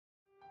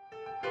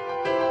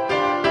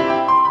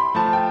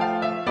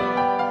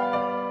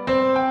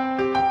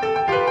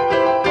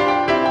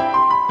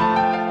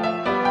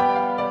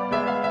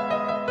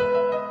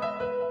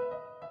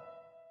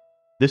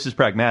This is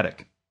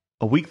Pragmatic,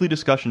 a weekly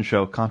discussion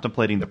show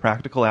contemplating the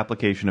practical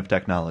application of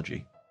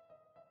technology.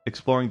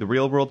 Exploring the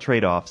real-world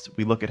trade-offs,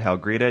 we look at how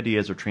great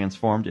ideas are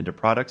transformed into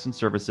products and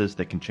services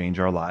that can change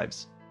our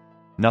lives.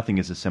 Nothing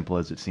is as simple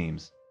as it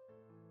seems.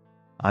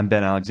 I'm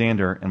Ben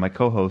Alexander, and my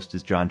co-host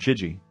is John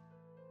Chidgey.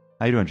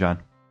 How you doing, John?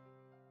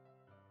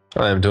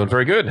 I'm doing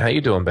very good. How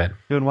you doing, Ben?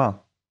 Doing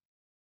well.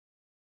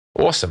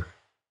 Awesome.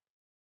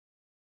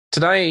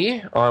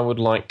 Today, I would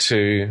like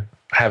to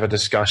have a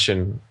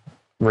discussion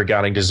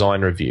regarding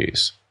design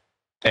reviews.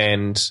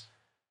 And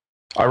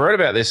I wrote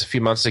about this a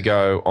few months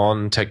ago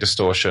on Tech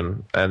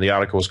Distortion, and the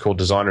article was called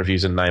Design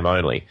Reviews in Name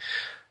Only.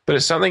 But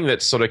it's something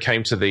that sort of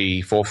came to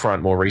the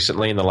forefront more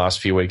recently in the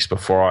last few weeks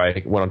before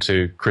I went on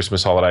to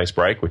Christmas holidays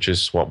break, which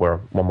is what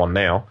I'm on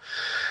now,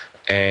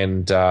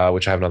 and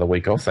which I have another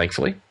week off,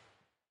 thankfully.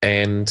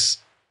 And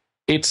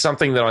it's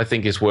something that I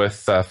think is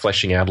worth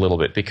fleshing out a little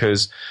bit,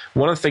 because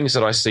one of the things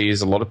that I see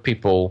is a lot of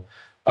people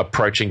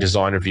approaching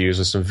design reviews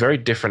with some very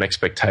different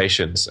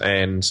expectations,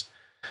 and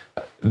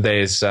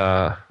there's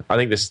I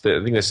think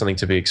there's something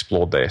to be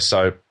explored there.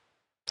 So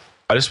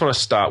I just want to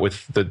start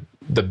with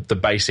the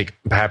basic,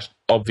 perhaps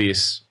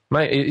obvious.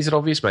 Is it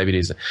obvious? Maybe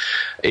it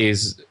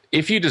is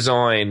if you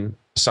design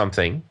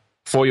something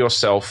for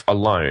yourself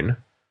alone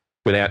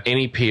without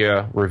any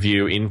peer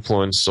review,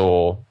 influence,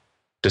 or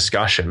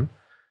discussion,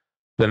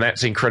 then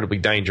that's incredibly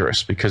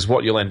dangerous, because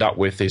what you'll end up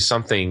with is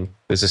something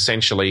that's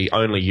essentially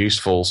only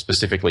useful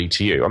specifically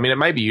to you. I mean, it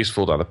may be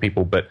useful to other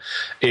people, but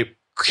it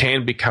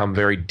can become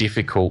very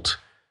difficult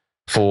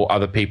for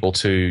other people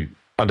to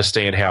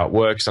understand how it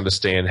works,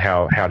 understand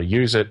how to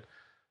use it.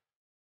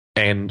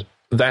 And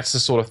that's the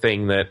sort of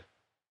thing that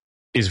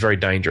is very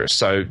dangerous.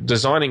 So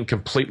designing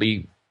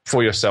completely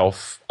for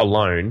yourself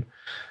alone,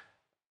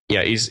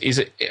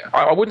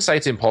 I wouldn't say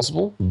it's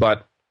impossible,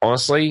 but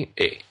honestly,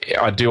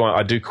 I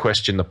do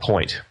question the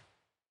point.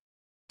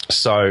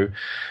 So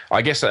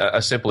I guess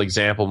a simple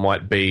example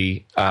might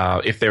be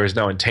if there is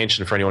no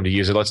intention for anyone to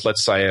use it.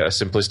 Let's say a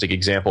simplistic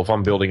example.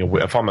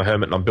 If I'm a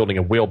hermit and I'm building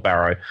a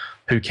wheelbarrow,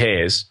 who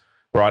cares,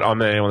 right? I'm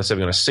the only one that's ever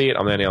going to see it.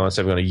 I'm the only one that's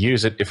ever going to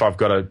use it. If I've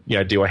got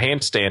to do a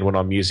handstand when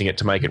I'm using it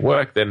to make it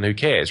work, then who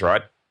cares,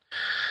 right?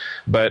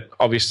 But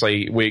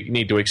obviously, we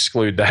need to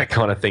exclude that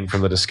kind of thing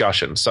from the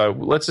discussion. So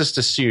let's just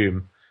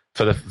assume,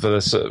 for the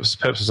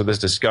purposes of this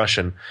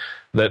discussion,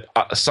 that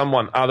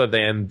someone other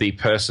than the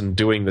person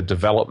doing the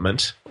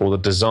development or the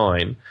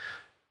design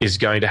is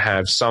going to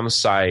have some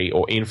say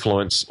or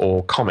influence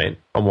or comment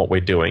on what we're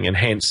doing, and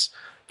hence,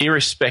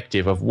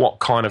 irrespective of what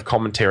kind of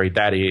commentary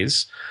that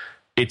is,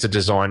 it's a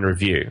design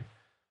review.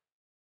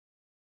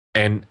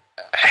 And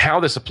how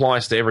this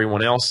applies to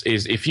everyone else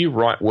is, if you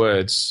write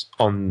words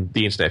on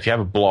the internet, if you have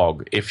a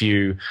blog, if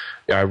you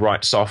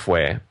write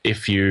software,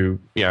 if you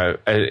in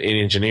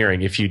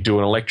engineering, if you do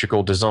an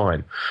electrical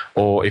design,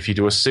 or if you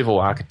do a civil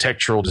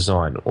architectural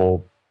design,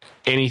 or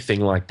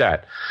anything like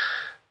that,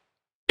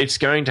 it's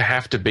going to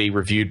have to be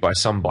reviewed by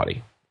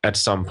somebody at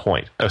some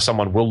point. Or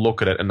someone will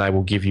look at it and they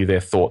will give you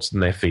their thoughts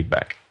and their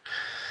feedback.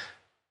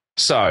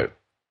 So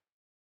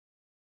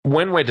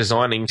when we're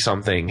designing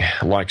something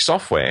like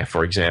software,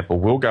 for example,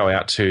 we'll go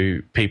out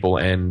to people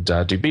and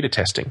do beta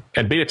testing.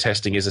 And beta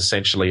testing is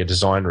essentially a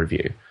design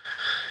review.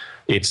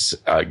 It's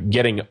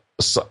getting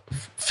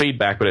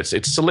feedback, but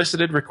it's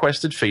solicited,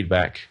 requested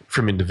feedback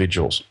from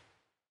individuals.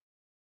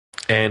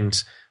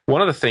 And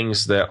one of the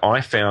things that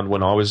I found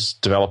when I was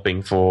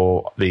developing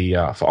for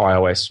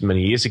iOS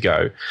many years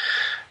ago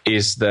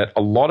is that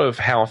a lot of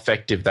how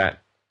effective that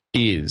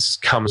is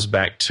comes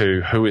back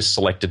to who is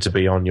selected to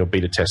be on your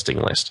beta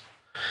testing list.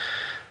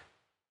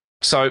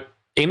 So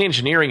in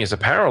engineering, as a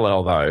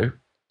parallel, though,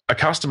 a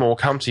customer will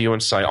come to you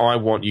and say, I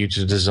want you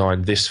to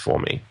design this for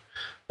me.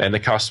 And the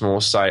customer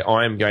will say,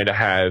 I am going to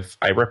have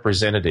a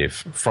representative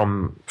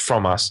from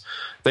us.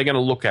 They're going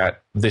to look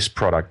at this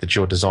product that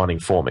you're designing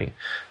for me.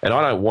 And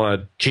I don't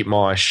want to keep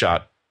my eyes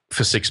shut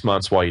for 6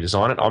 months while you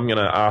design it. I'm going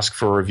to ask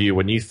for a review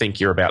when you think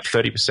you're about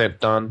 30%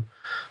 done,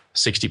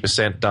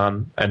 60%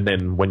 done, and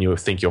then when you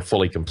think you're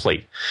fully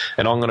complete.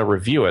 And I'm going to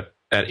review it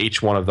at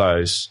each one of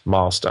those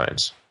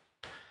milestones.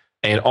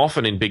 And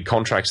often in big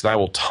contracts, they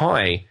will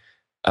tie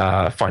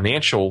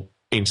financial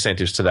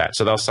incentives to that.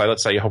 So they'll say,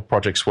 let's say your whole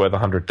project's worth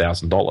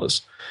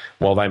 $100,000.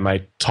 Well, they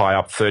may tie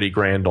up 30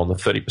 grand on the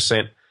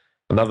 30%,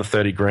 another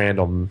 30 grand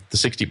on the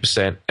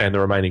 60%, and the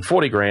remaining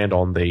 40 grand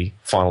on the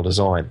final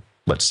design,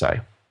 let's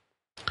say.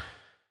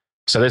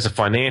 So there's a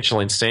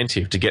financial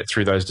incentive to get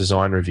through those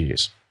design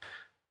reviews.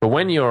 But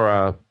when you're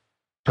a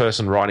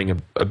person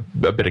writing a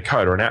bit of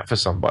code or an app for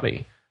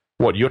somebody,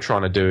 what you're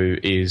trying to do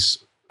is,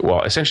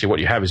 well, essentially what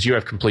you have is you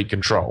have complete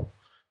control.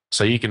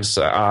 So you can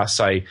say,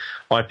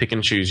 I pick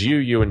and choose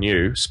you, and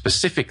you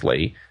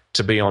specifically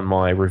to be on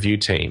my review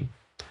team.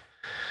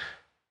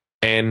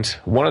 And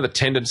one of the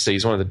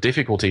tendencies, one of the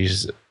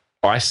difficulties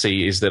I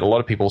see is that a lot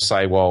of people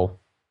say, well,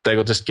 they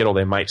will just get all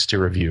their mates to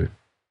review.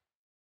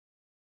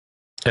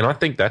 And I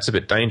think that's a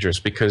bit dangerous,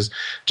 because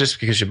just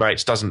because your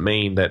mates doesn't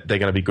mean that they're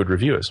going to be good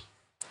reviewers.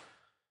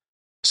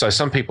 So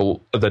some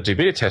people that do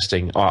beta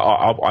testing,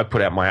 I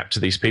put out my app to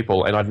these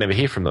people and I'd never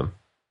hear from them.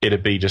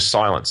 it'd be just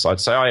silence. I'd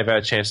say, I've had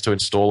a chance to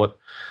install it.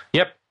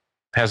 Yep.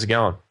 How's it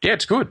going? Yeah,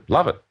 it's good.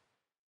 Love it.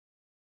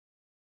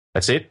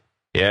 That's it?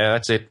 Yeah,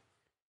 that's it.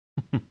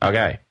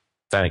 Okay.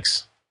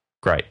 Thanks.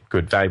 Great.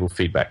 Good. Valuable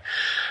feedback.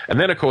 And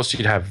then, of course,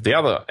 you'd have the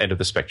other end of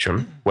the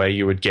spectrum where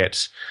you would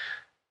get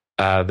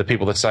the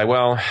people that say,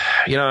 well,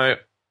 I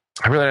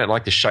really don't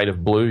like the shade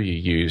of blue you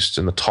used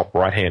in the top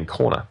right-hand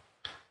corner.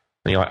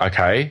 And you're like,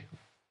 okay,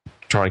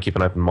 try and keep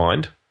an open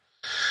mind.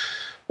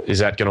 Is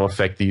that going to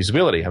affect the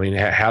usability? I mean,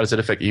 how does it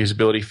affect the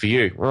usability for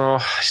you? Well,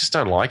 I just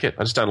don't like it.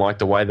 I just don't like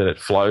the way that it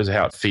flows,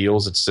 how it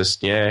feels. It's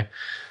just, you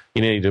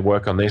need to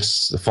work on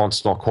this. The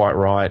font's not quite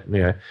right.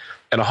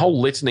 And a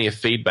whole litany of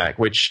feedback,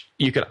 which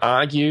you could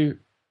argue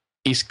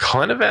is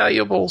kind of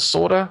valuable,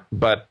 sort of,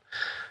 but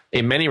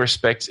in many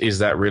respects, is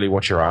that really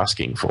what you're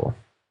asking for?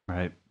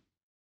 Right.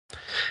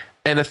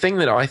 And the thing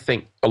that I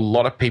think a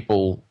lot of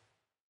people,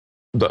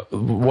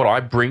 what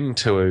I bring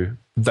to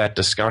that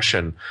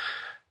discussion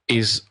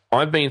is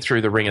I've been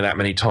through the ringer that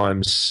many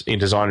times in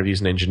design reviews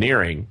and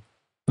engineering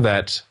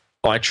that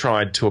I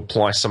tried to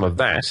apply some of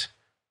that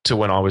to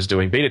when I was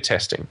doing beta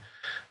testing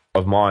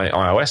of my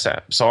iOS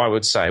app. So I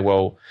would say,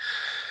 well,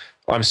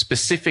 I'm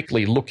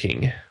specifically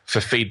looking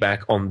for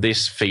feedback on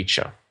this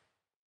feature.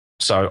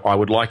 So I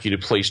would like you to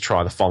please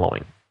try the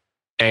following.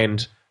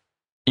 And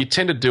you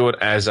tend to do it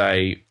as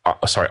I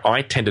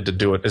tended to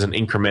do it as an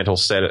incremental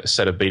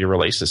set of beta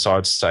releases. So I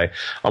would say,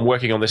 I'm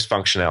working on this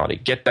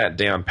functionality. Get that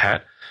down,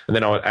 Pat. And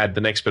then I would add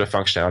the next bit of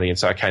functionality and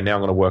say, okay, now I'm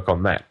going to work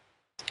on that.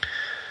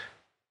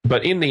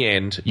 But in the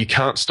end, you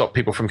can't stop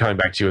people from coming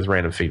back to you with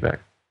random feedback.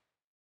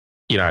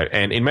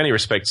 And in many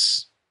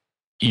respects,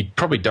 you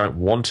probably don't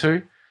want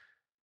to,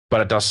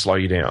 but it does slow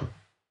you down.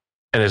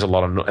 And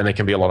there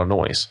can be a lot of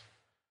noise.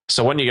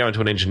 So when you go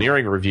into an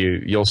engineering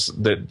review,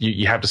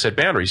 you have to set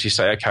boundaries. You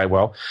say, okay,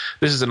 well,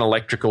 this is an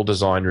electrical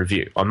design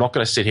review. I'm not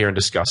going to sit here and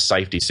discuss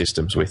safety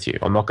systems with you.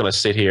 I'm not going to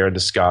sit here and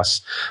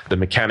discuss the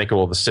mechanical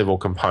or the civil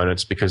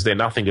components because they're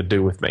nothing to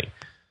do with me.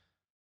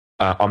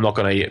 I'm not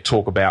going to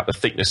talk about the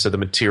thickness of the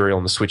material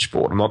on the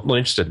switchboard. I'm not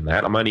interested in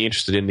that. I'm only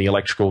interested in the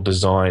electrical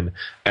design,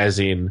 as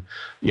in,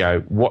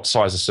 what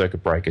size the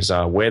circuit breakers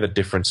are, where the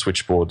different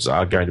switchboards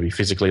are going to be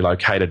physically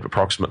located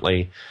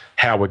approximately,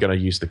 how we're going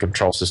to use the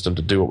control system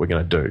to do what we're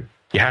going to do.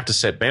 You have to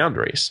set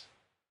boundaries.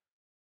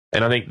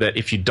 And I think that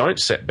if you don't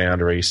set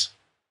boundaries,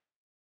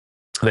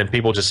 then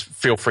people just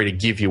feel free to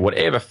give you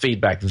whatever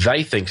feedback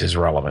they think is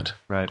relevant.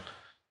 Right.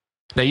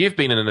 Now, you've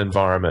been in an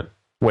environment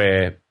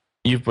where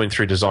you've been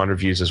through design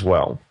reviews as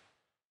well.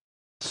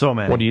 So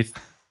many. What do you?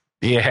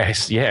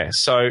 Yes, yeah.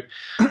 So,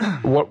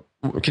 what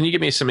can you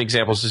give me some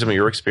examples of some of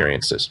your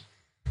experiences?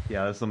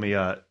 Yeah, let me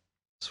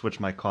switch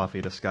my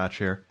coffee to Scotch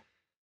here.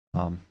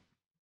 Oh,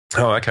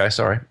 okay.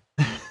 Sorry.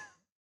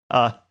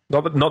 Not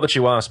that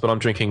you asked, but I'm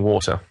drinking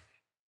water.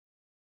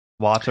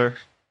 Water.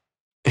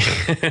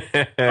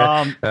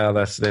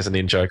 There's an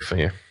in joke for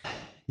you.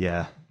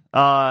 Yeah.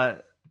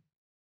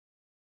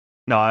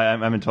 No,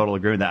 I'm in total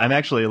agreement with that. I'm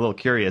actually a little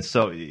curious.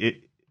 So,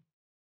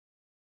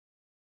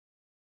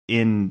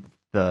 in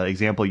the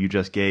example you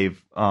just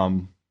gave,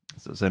 so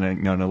it's an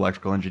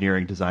electrical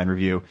engineering design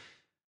review,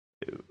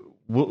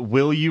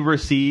 will you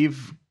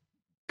receive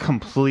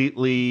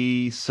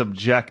completely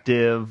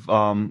subjective,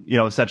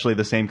 essentially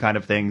the same kind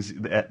of things,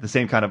 the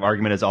same kind of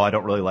argument as, oh, I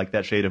don't really like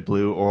that shade of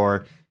blue,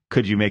 or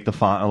could you make the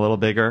font a little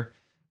bigger?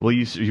 Will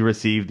you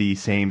receive the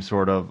same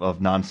sort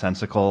of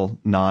nonsensical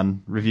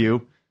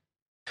non-review?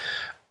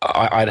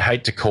 I'd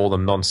hate to call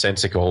them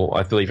nonsensical.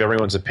 I believe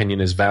everyone's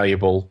opinion is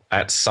valuable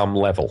at some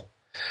level.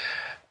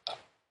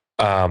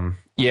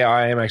 Yeah,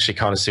 I am actually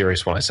kind of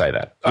serious when I say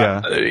that.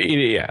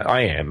 Yeah,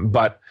 I am.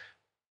 But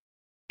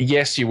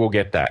yes, you will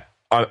get that.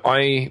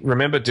 I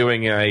remember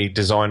doing a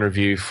design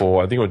review I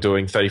think we were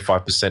doing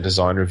 35%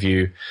 design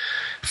review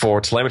for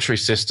a telemetry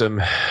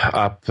system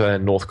up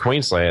in North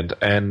Queensland.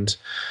 And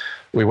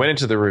we went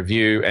into the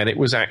review, and it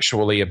was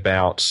actually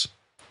about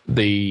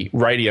the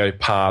radio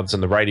paths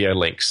and the radio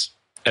links.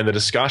 And the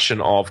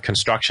discussion of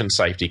construction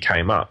safety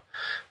came up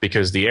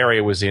because the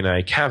area was in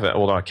a cavern,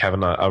 or not a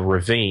cavern, a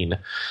ravine.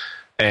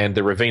 And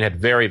the ravine had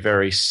very,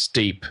 very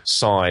steep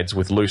sides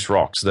with loose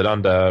rocks that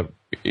under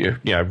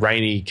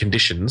rainy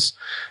conditions,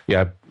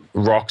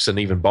 rocks and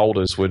even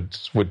boulders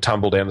would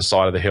tumble down the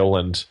side of the hill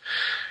and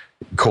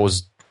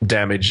cause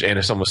damage, and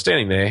if someone was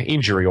standing there,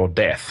 injury or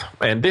death.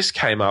 And this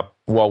came up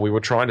while we were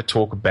trying to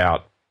talk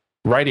about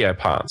radio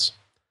paths.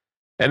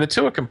 And the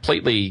two are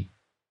completely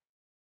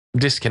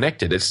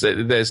disconnected.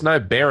 There's no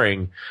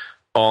bearing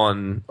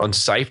on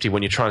safety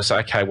when you're trying to say,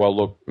 okay, well,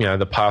 look,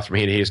 the path from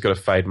here to here has got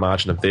a fade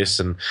margin of this,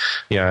 and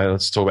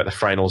let's talk about the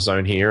Fresnel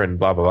zone here, and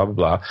blah blah blah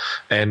blah blah.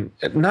 And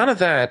none of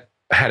that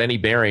had any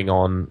bearing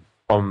on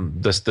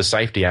the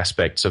safety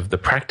aspects of the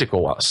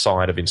practical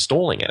side of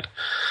installing it.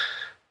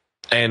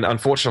 And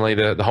unfortunately,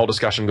 the whole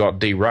discussion got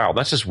derailed.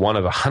 That's just one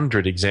of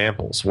 100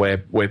 examples where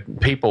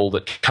people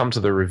that come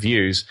to the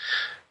reviews,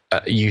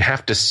 you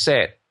have to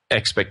set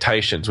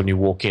expectations when you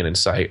walk in and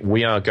say,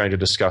 we are going to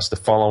discuss the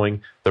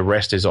following, the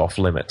rest is off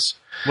limits.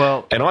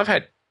 Well, and I've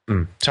had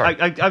sorry.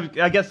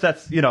 I guess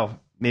that's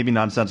maybe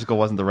nonsensical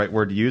wasn't the right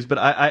word to use, but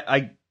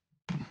I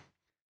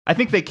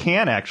think they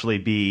can actually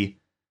be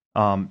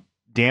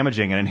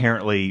damaging and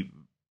inherently,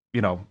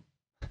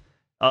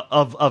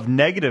 of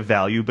negative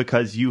value,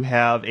 because you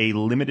have a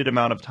limited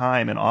amount of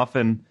time and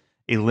often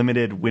a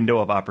limited window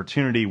of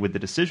opportunity with the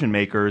decision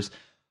makers,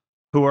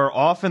 who are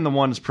often the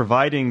ones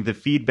providing the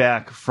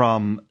feedback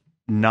from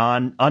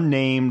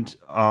unnamed,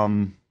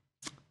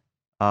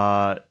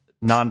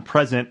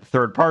 non-present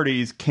third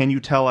parties. Can you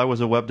tell I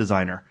was a web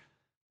designer?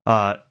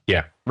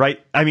 Yeah. Right.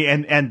 I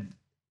mean, and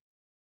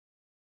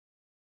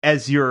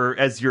as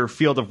your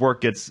field of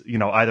work gets,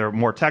 either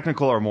more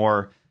technical or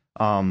more,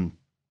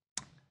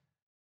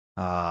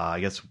 I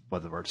guess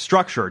what the word,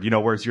 structured,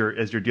 whereas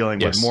as you're dealing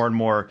with more and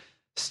more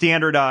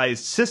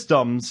standardized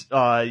systems,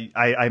 I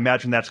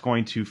imagine that's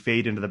going to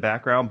fade into the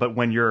background. But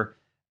when you're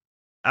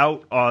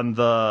out on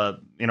the,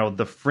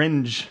 the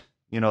fringe,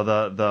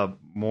 the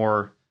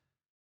more,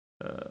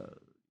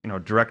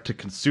 direct to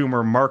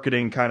consumer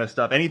marketing kind of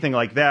stuff, anything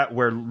like that,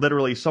 where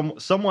literally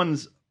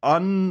someone's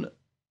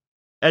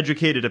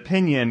uneducated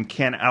opinion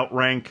can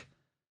outrank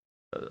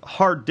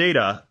hard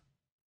data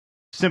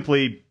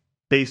simply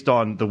based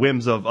on the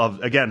whims of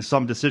again,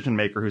 some decision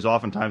maker who's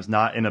oftentimes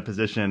not in a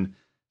position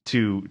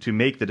to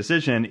make the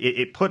decision.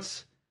 It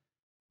puts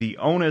the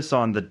onus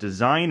on the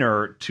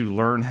designer to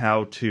learn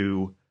how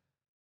to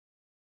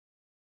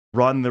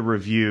run the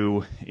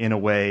review in a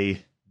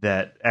way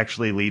that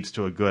actually leads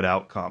to a good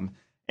outcome.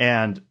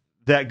 And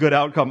that good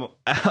outcome,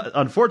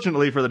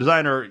 unfortunately for the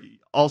designer,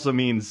 also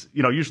means,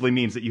 usually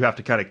means that you have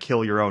to kind of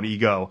kill your own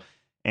ego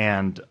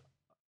and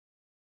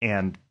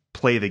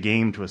play the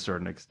game to a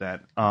certain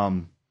extent.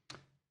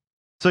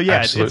 So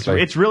yeah,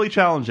 it's really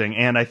challenging,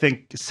 and I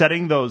think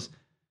setting those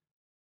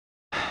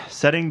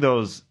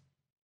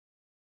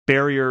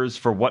barriers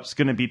for what's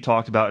going to be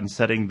talked about and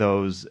setting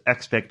those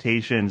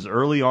expectations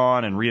early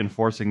on and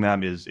reinforcing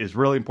them is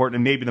really important,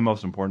 and maybe the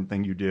most important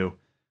thing you do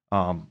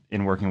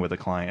in working with a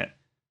client,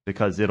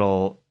 because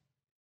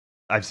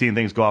I've seen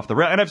things go off the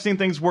rail, and I've seen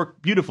things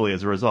work beautifully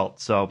as a result.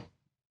 So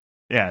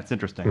yeah, it's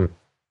interesting.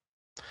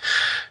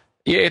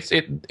 Yeah,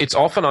 it's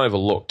often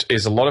overlooked.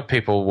 Is a lot of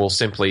people will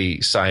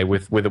simply say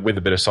with a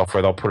bit of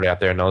software, they'll put it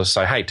out there and they'll just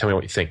say, "Hey, tell me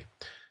what you think,"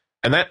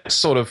 and that's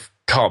sort of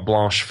carte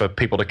blanche for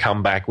people to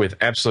come back with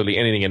absolutely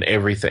anything and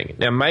everything.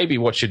 Now, maybe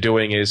what you're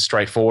doing is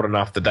straightforward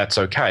enough that that's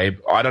okay.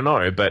 I don't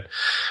know, but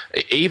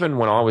even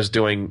when I was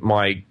doing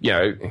my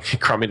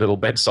crummy little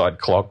bedside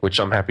clock, which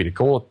I'm happy to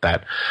call it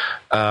that,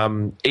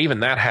 even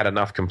that had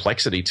enough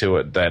complexity to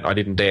it that I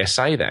didn't dare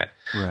say that.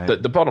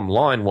 Right. The bottom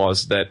line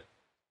was that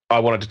I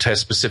wanted to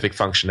test specific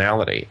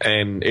functionality,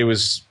 and it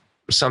was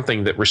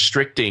something that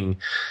restricting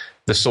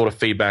the sort of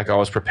feedback I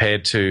was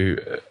prepared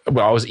to,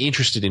 I was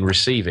interested in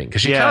receiving,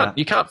 because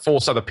you can't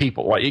force other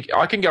people. Like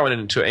I can go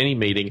into any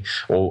meeting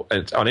or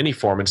on any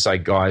forum and say,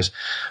 guys,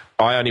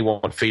 I only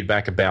want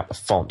feedback about the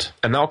font,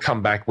 and they'll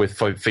come back with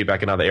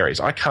feedback in other areas.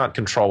 I can't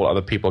control what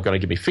other people are going to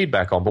give me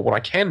feedback on, but what I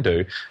can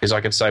do is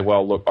I can say,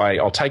 well, look,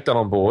 I'll take that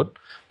on board,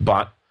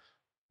 but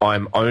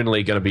I'm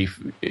only going to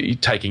be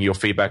taking your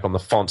feedback on the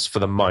fonts for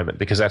the moment,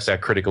 because that's our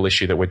critical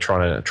issue that we're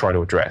trying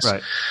to address.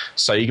 Right.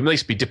 So you can at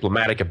least be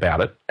diplomatic about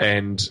it,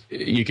 and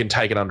you can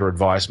take it under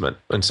advisement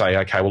and say,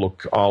 okay, well,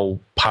 look, I'll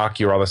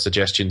park your other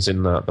suggestions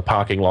in the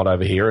parking lot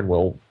over here, and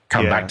we'll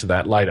come back to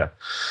that later.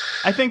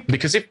 I think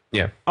because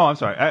Oh, I'm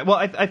sorry.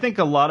 I think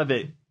a lot of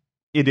it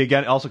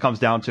again also comes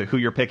down to who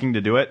you're picking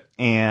to do it,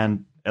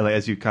 and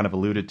as you kind of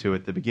alluded to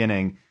at the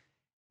beginning,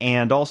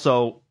 and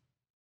also,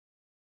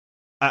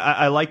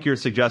 I like your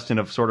suggestion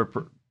of sort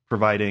of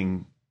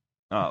providing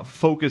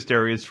focused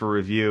areas for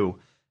review,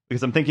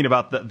 because I'm thinking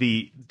about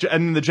the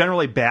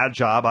generally bad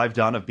job I've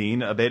done of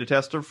being a beta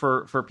tester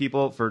for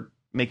people for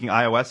making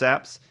iOS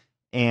apps,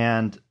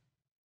 and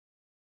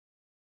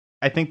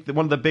I think that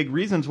one of the big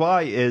reasons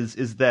why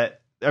is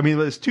that, I mean,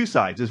 there's two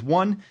sides. Is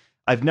one,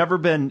 I've never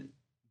been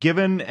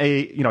given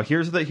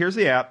here's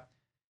the app,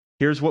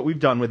 here's what we've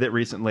done with it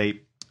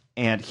recently,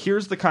 and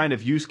here's the kind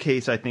of use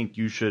case I think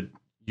you should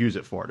use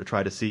it for, to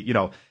try to see,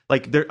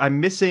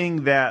 I'm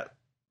missing that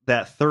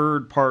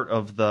third part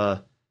of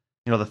the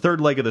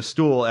third leg of the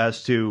stool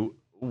as to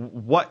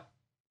what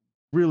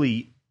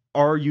really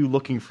are you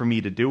looking for me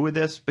to do with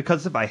this?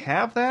 Because if I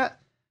have that,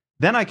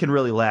 then I can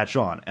really latch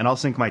on and I'll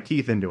sink my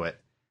teeth into it.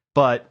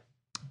 But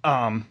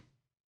with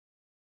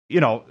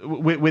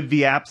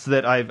the apps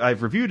that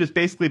I've reviewed, it's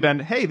basically been,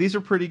 hey, these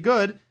are pretty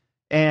good,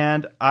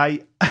 and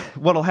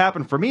what'll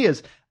happen for me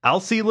is I'll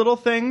see little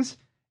things,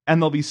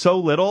 and they'll be so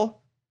little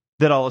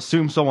that I'll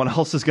assume someone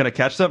else is going to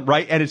catch them,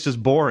 right? And it's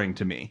just boring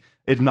to me.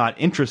 I'm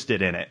not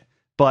interested in it.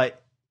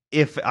 But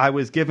if I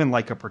was given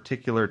like a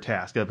particular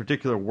task, a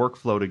particular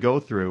workflow to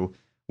go through,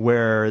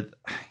 where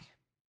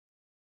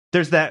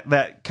there's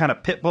that kind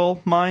of pit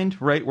bull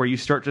mind, right? Where you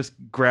start just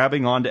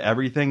grabbing onto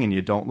everything and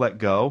you don't let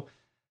go.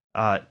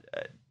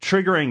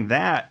 Triggering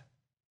that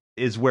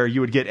is where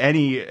you would get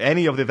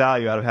any of the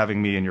value out of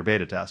having me in your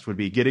beta test, would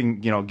be getting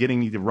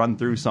me to run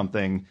through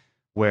something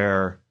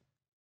where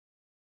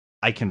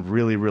I can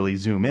really, really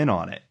zoom in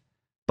on it.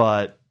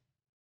 But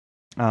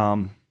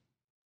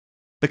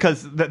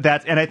because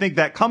that's, and I think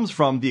that comes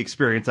from the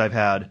experience I've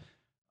had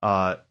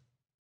on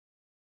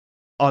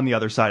the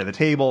other side of the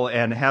table,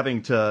 and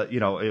having to,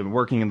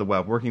 working in the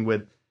web, working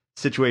with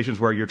situations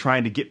where you're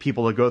trying to get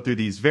people to go through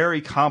these very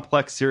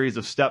complex series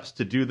of steps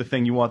to do the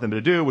thing you want them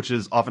to do, which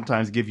is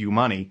oftentimes give you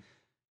money.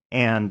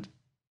 And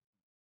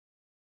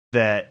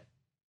that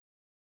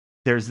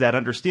there's that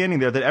understanding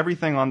there that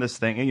everything on this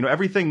thing,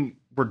 everything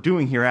we're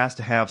doing here has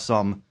to have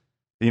some,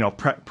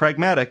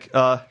 pragmatic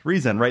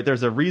reason, right?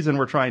 There's a reason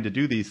we're trying to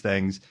do these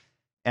things,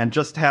 and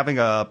just having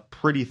a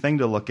pretty thing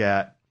to look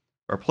at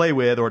or play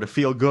with, or to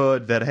feel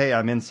good that, hey,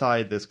 I'm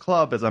inside this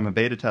club as I'm a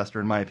beta tester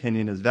and my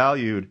opinion is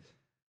valued.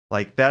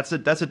 Like that's a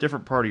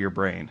different part of your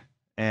brain,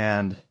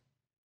 and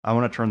I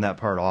want to turn that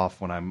part off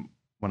when I'm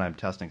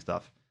testing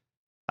stuff.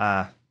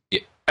 Yeah,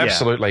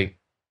 absolutely.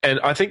 Yeah. And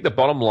I think the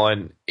bottom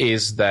line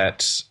is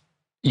that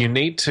you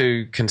need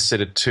to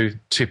consider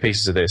two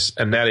pieces of this,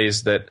 and that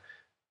is that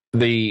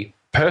the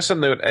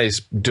person that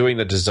is doing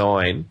the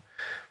design,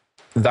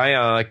 they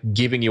are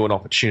giving you an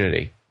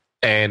opportunity,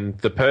 and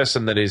the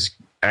person that is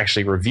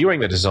actually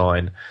reviewing the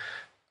design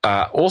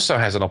also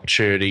has an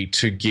opportunity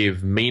to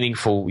give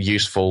meaningful,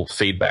 useful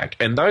feedback.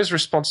 And those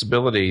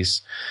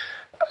responsibilities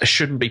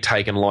shouldn't be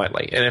taken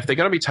lightly. And if they're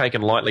going to be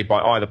taken lightly by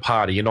either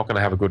party, you're not going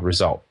to have a good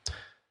result.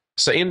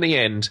 So in the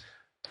end,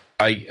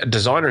 a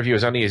design review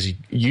is only as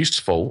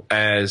useful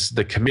as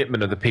the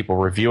commitment of the people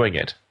reviewing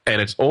it. And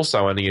it's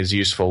also only as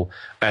useful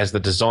as the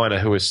designer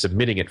who is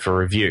submitting it for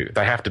review.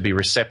 They have to be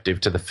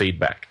receptive to the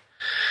feedback.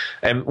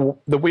 And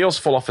the wheels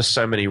fall off for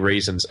so many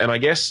reasons. And I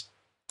guess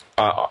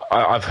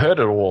I've heard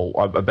it all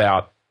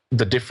about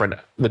the different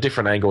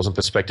angles and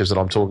perspectives that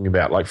I'm talking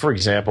about. Like, for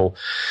example,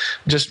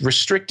 just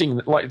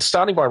starting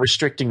by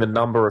restricting the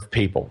number of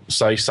people.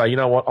 So you say, you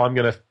know what, I'm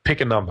going to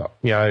pick a number,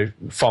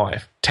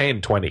 5,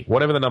 10, 20,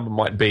 whatever the number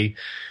might be.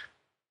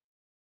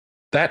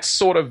 That's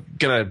sort of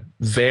going to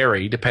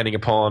vary depending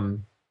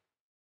upon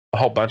a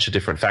whole bunch of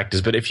different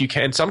factors. But if you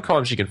can,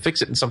 sometimes you can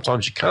fix it and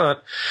sometimes you can't.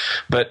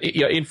 But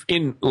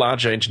in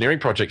larger engineering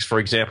projects, for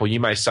example,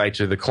 you may say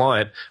to the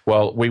client,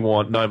 well, we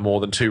want no more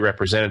than 2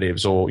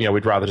 representatives, or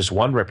we'd rather just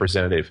 1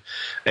 representative.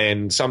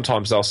 And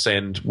sometimes they'll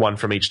send 1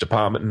 from each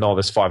department, and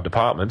there's 5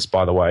 departments,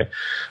 by the way.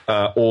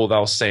 Or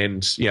they'll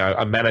send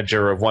a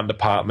manager of 1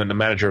 department, a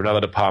manager of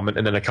another department,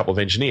 and then a couple of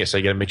engineers. So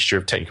you get a mixture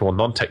of technical and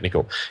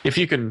non-technical. If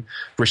you can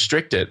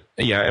restrict it,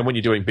 and when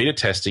you're doing beta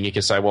testing, you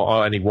can say, well,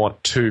 I only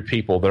want 2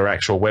 people that are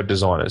actual web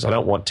designers. I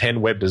don't want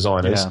 10 web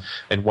designers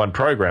and 1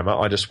 programmer.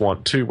 I just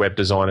want 2 web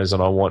designers,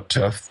 and I want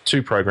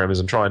 2 programmers,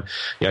 and try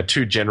and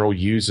 2 general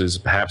users,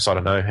 perhaps. I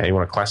don't know how you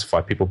want to classify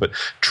people, but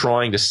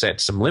trying to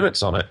set some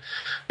limits on it,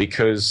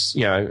 because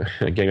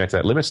getting back to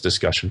that limits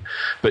discussion.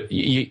 But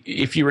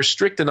if you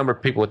restrict the number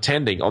of people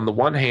attending, on the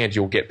one hand,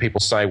 you'll get people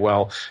say,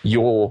 well,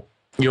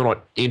 you're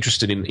not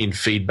interested in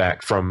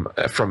feedback from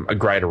a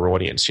greater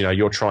audience.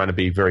 You're trying to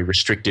be very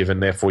restrictive,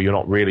 and therefore you're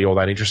not really all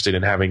that interested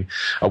in having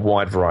a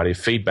wide variety of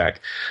feedback.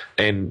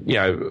 And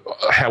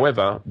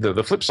however,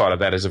 the flip side of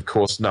that is, of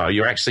course, no,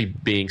 you're actually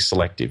being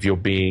selective. You're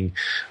being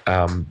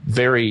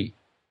very,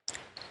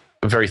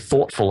 very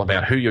thoughtful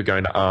about who you're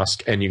going to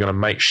ask, and you're going to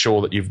make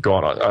sure that you've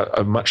got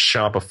a much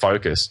sharper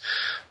focus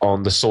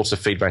on the sorts of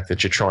feedback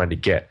that you're trying to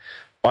get.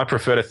 I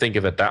prefer to think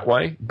of it that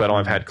way, but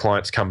I've had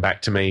clients come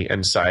back to me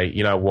and say,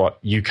 you know what,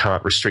 you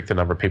can't restrict the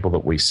number of people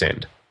that we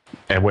send,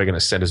 and we're going to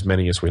send as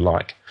many as we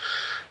like.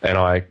 And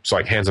it's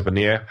like hands up in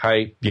the air.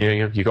 Hey,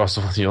 you guys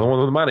don't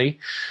want the money,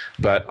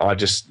 but I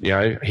just,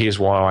 here's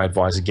why I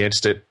advise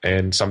against it.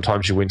 And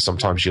sometimes you win,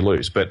 sometimes you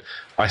lose. But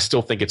I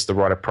still think it's the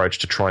right approach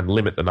to try and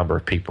limit the number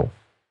of people.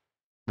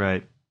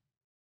 Right.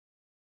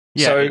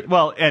 Yeah. So,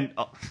 well, and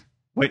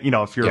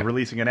if you're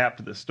releasing an app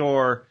to the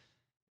store,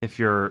 if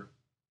you're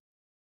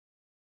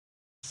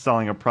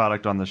selling a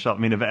product on the shelf,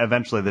 I mean,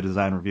 eventually the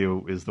design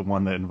review is the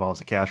one that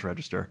involves a cash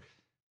register.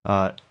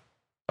 Oh,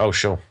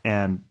 sure.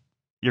 And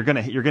you're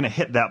gonna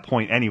hit that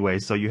point anyway,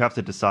 so you have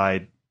to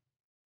decide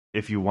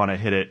if you want to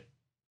hit it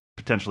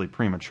potentially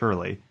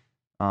prematurely.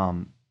 I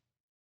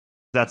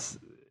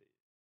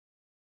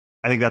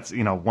think that's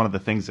one of the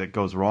things that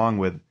goes wrong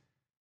with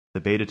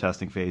the beta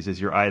testing phase is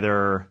you're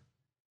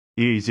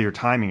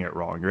timing it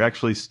wrong. You're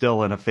actually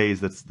still in a phase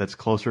that's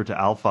closer to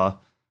alpha,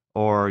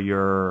 or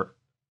you're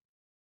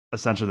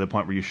essentially the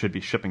point where you should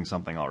be shipping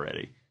something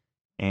already.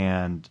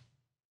 And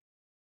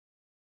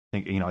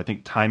I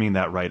think timing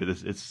that right,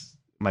 it's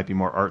might be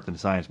more art than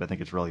science, but I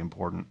think it's really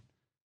important.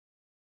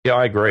 Yeah,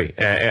 I agree.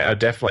 I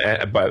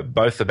definitely,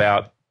 both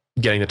about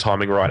getting the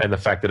timing right and the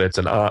fact that it's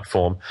an art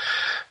form.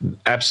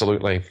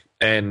 Absolutely.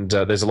 And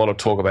there's a lot of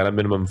talk about a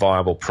minimum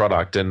viable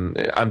product, and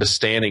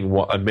understanding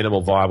what a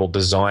minimal viable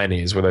design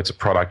is, whether it's a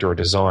product or a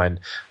design.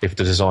 If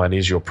the design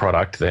is your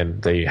product, then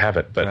there you have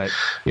it. But right.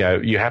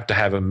 You have to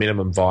have a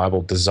minimum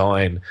viable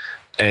design,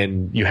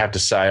 and you have to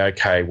say,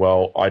 okay,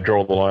 well, I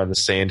draw the line in the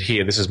sand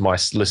here. This is my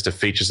list of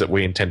features that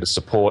we intend to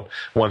support.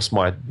 Once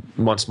my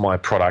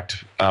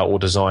product or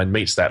design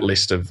meets that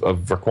list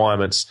of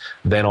requirements,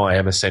 then I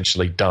am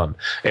essentially done.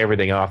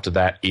 Everything after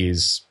that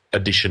is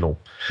additional.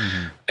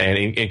 And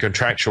in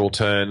contractual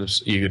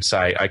terms, you could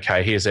say,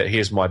 okay,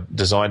 here's my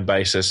design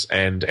basis,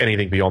 and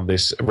anything beyond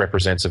this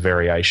represents a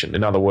variation.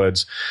 In other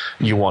words,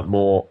 you want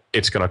more,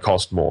 it's going to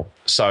cost more.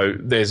 So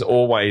there's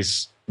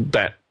always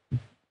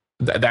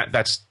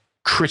that's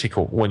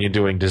critical when you're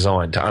doing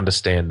design, to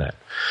understand that.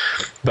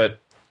 But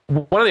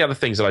one of the other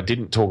things that I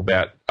didn't talk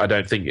about, I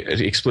don't think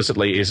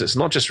explicitly, is it's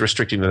not just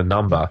restricting the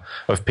number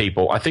of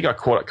people. I think I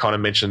kind of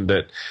mentioned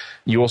that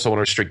you also want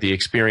to restrict the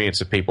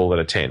experience of people that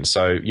attend.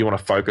 So you want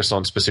to focus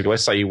on specific.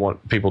 Let's say you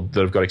want people that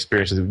have got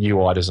experience with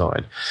UI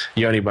design.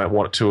 You only might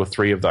want 2 or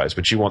 3 of those,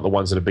 but you want the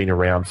ones that have been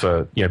around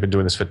for, been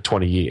doing this for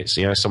 20 years.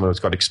 Someone who's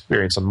got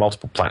experience on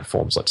multiple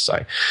platforms, let's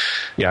say.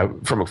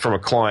 From a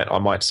client, I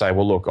might say,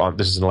 well, look,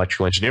 this is an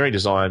electrical engineering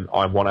design.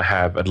 I want to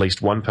have at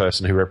least one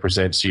person who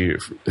represents you,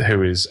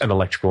 who is an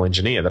electrical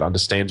engineer that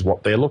understands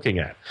what they're looking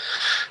at,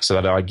 so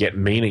that I get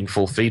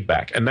meaningful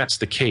feedback. And that's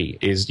the key,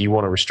 is you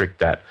want to restrict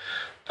that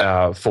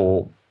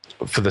for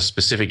the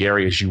specific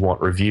areas you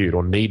want reviewed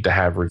or need to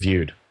have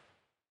reviewed.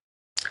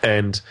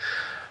 And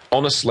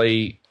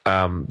honestly,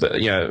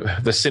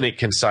 the cynic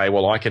can say,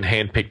 well, I can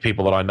handpick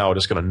people that I know are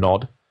just going to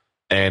nod.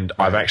 And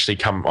I've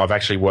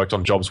actually worked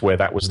on jobs where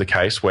that was the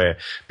case, where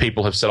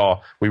people have said,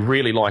 oh, we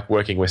really like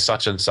working with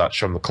such and such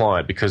from the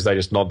client, because they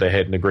just nod their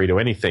head and agree to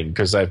anything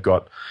because they've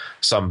got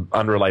some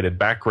unrelated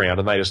background,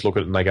 and they just look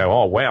at it and they go,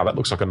 oh, wow, that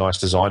looks like a nice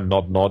design,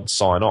 nod,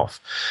 sign off.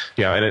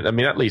 And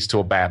that leads to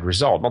a bad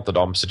result. Not that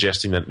I'm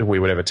suggesting that we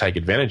would ever take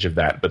advantage of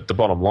that, but the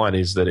bottom line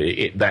is that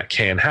that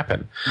can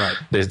happen. Right.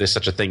 There's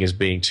such a thing as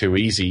being too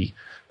easy.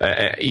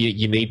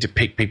 You need to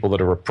pick people that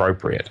are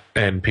appropriate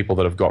and people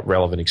that have got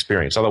relevant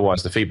experience.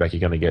 Otherwise, the feedback you're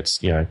going to get,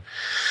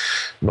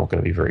 not going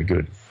to be very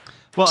good.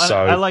 Well, so,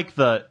 I like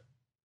some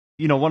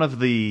of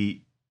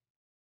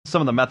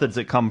the methods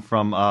that come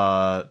from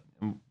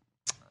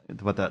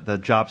the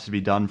jobs to be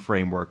done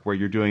framework, where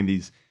you're doing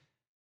these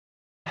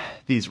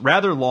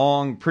rather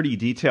long, pretty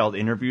detailed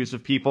interviews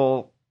of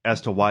people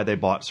as to why they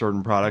bought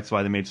certain products,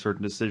 why they made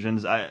certain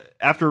decisions.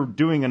 After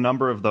doing a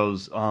number of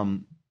those,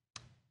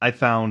 I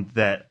found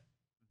that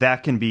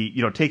can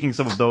be, taking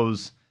some of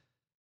those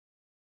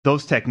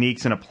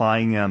techniques and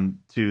applying them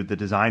to the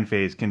design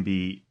phase can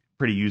be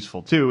pretty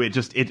useful too.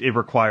 It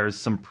requires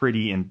some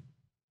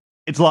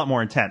it's a lot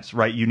more intense,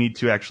 right? You need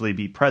to actually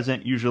be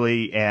present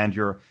usually, and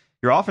you're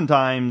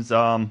oftentimes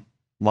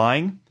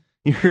lying.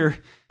 You're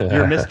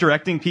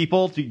misdirecting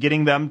people, to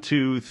getting them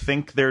to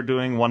think they're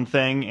doing one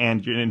thing,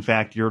 and in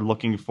fact you're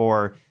looking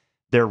for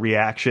their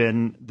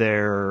reaction,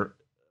 their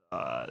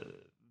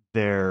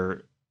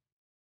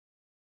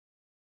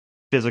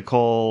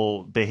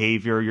physical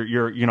behavior.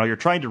 You're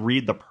trying to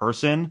read the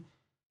person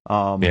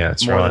more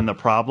than the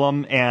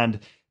problem, and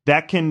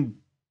it can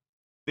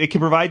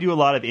provide you a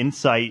lot of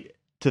insight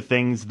to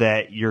things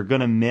that you're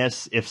going to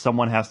miss if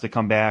someone has to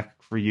come back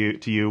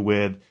to you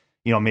with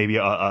maybe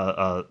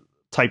a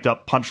typed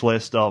up punch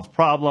list of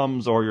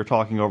problems, or you're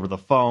talking over the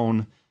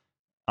phone.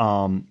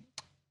 And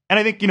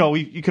I think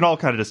you can all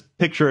kind of just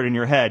picture it in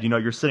your head.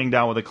 You're sitting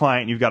down with a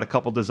client, and you've got a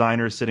couple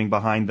designers sitting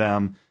behind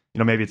them.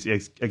 Maybe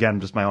it's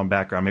again, just my own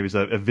background. Maybe it's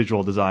a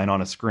visual design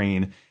on a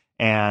screen,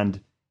 and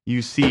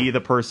you see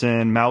the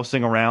person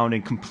mousing around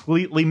and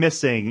completely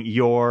missing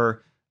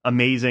your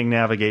amazing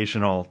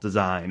navigational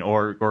design,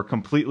 or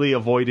completely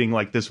avoiding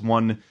like this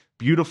one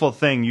beautiful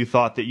thing you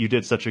thought that you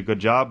did such a good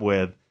job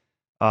with.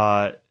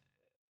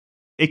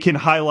 It can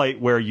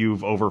highlight where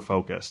you've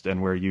overfocused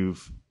and where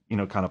you've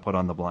kind of put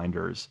on the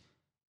blinders.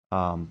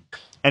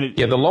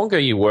 The longer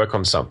you work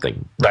on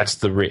something, that's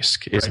the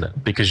risk, isn't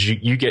it? Because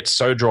you get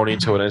so drawn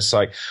into it, and it's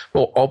like,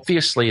 well,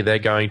 obviously they're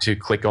going to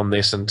click on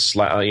this and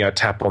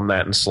tap on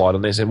that and slide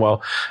on this, and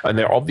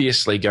they're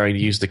obviously going to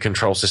use the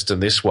control system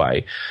this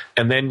way,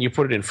 and then you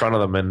put it in front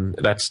of them, and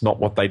that's not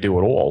what they do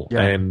at all.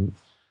 Yeah. And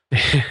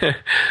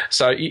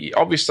so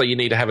obviously you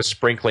need to have a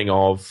sprinkling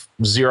of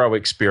zero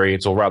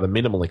experience, or rather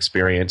minimal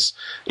experience,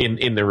 in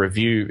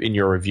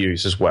your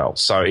reviews as well.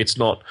 So it's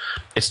not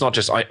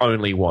just I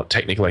only want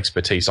technical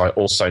expertise. I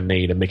also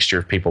need a mixture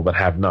of people that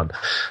have none.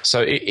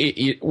 So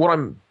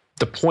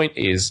the point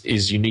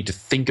is you need to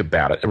think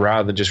about it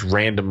rather than just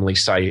randomly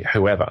say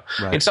whoever.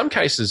 Right. In some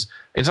cases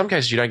you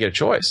don't get a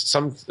choice.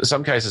 Some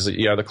cases,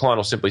 the client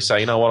will simply say,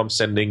 you know what, I'm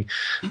sending,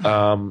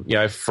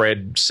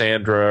 Fred,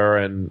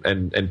 Sandra,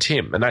 and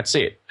Tim, and that's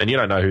it. And you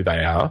don't know who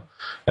they are,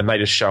 and they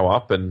just show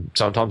up, and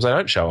sometimes they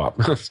don't show up.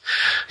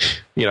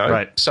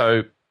 Right.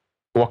 So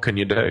what can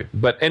you do?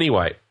 But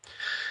anyway,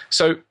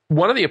 so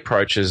one of the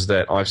approaches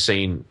that I've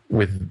seen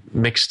with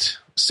mixed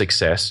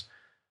success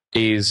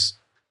is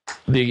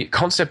the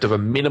concept of a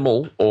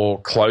minimal or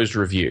closed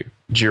review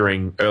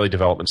during early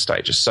development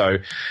stages. So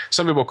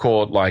some people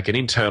call it like an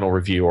internal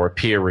review or a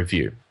peer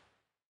review.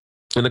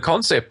 And the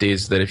concept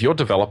is that if you're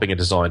developing a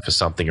design for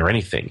something or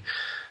anything,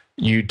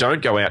 you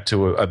don't go out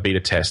to a beta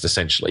test,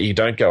 essentially. You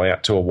don't go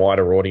out to a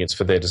wider audience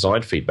for their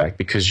design feedback,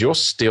 because you're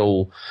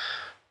still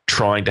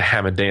trying to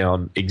hammer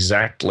down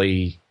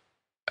exactly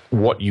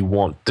what you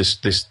want this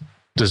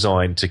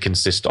design to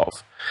consist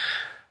of.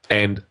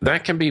 And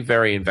that can be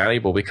very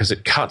invaluable because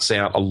it cuts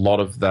out a lot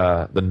of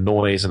the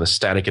noise and the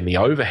static and the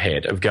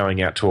overhead of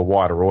going out to a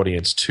wider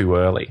audience too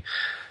early.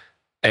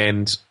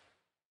 And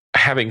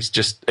having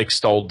just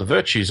extolled the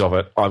virtues of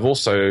it, I've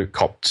also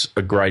copped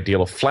a great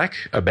deal of flack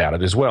about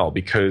it as well,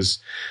 because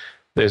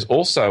there's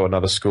also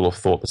another school of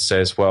thought that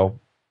says, well,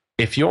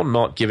 if you're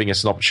not giving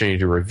us an opportunity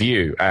to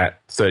review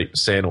at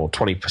 30% or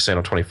 20%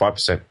 or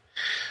 25%,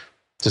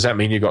 does that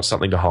mean you've got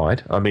something to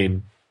hide? I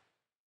mean,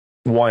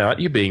 why aren't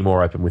you being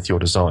more open with your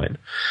design?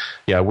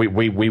 Yeah,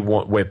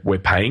 we're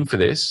paying for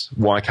this.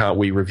 Why can't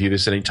we review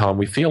this anytime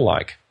we feel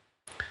like?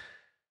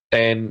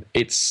 And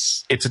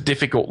it's a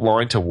difficult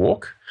line to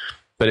walk,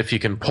 but if you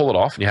can pull it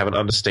off and you have an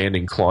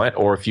understanding client,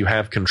 or if you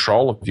have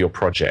control of your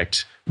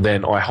project,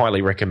 then I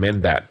highly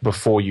recommend that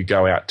before you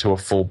go out to a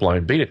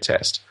full-blown beta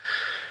test.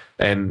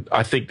 And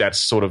I think that's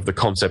sort of the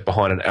concept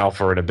behind an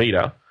alpha and a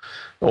beta.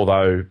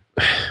 Although,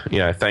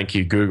 thank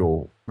you,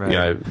 Google,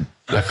 right,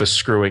 for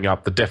screwing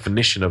up the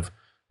definition of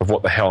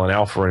what the hell an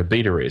alpha and a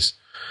beta is.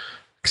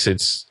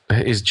 Because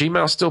is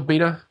Gmail still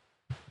beta?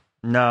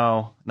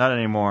 No, not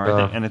anymore.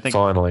 I think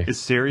finally, is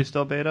Siri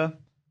still beta?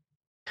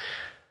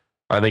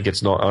 I think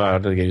it's not. I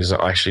don't think it is.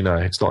 Actually, no,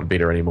 it's not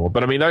beta anymore.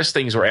 But I mean, those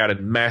things were out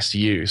in mass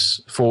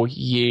use for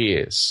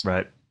years,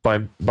 right?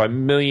 By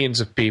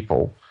millions of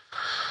people.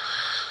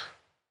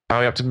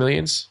 Are we up to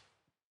millions?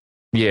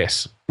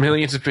 Yes,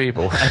 millions of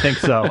people. I think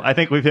so. I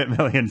think we've hit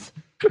millions.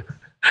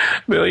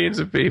 Millions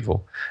of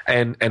people.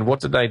 And what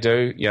did they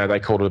do? They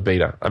called it a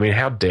beta. I mean,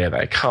 how dare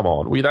they? Come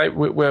on.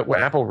 Were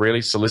Apple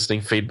really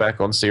soliciting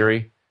feedback on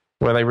Siri?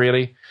 Were they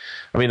really?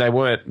 I mean, they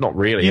weren't. Not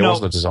really. It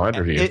wasn't a design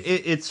review.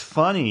 It's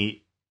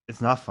funny.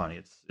 It's not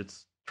funny.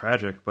 It's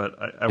tragic. But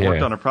I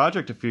worked on a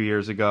project a few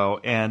years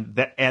ago, and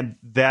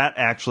that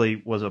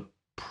actually was a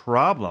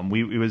problem.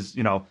 It was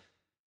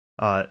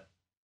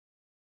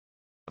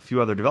a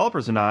few other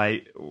developers and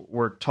I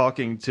were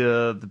talking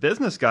to the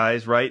business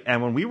guys, right?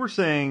 And when we were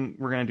saying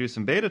we're going to do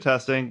some beta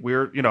testing,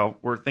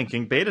 we're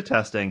thinking beta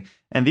testing,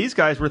 and these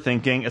guys were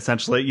thinking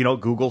essentially,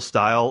 Google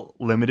style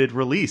limited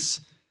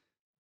release,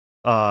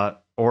 or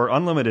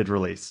unlimited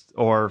release,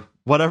 or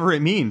whatever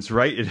it means,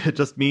 right? It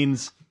just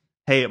means,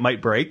 hey, it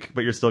might break,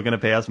 but you're still going to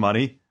pay us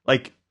money.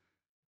 Like,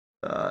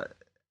 I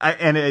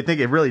think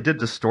it really did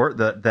distort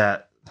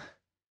that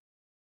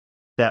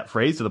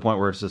phrase to the point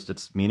where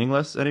it's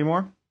meaningless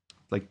anymore.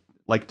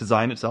 Like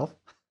design itself?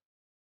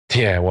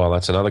 Yeah, well,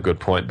 that's another good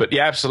point. But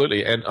yeah,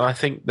 absolutely. And I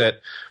think that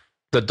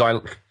the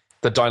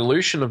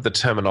dilution of the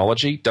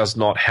terminology does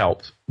not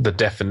help the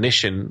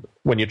definition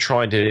when you're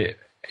trying to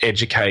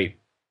educate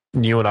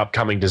new and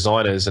upcoming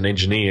designers and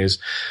engineers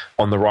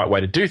on the right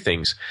way to do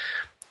things.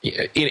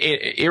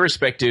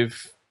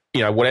 Irrespective,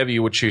 whatever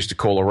you would choose to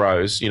call a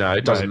rose,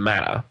 it doesn't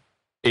matter.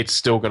 It's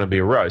still going to be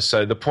a rose.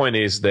 So the point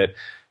is that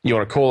you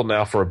want to call it an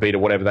alpha or a beta,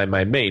 whatever they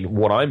may mean.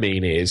 What I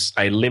mean is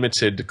a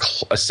limited,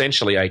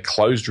 essentially a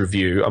closed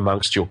review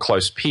amongst your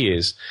close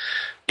peers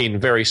in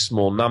very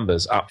small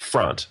numbers up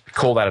front.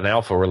 Call that an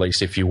alpha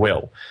release, if you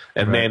will.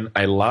 And then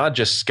a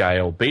larger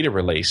scale beta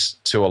release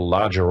to a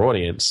larger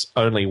audience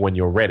only when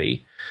you're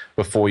ready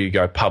before you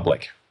go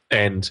public.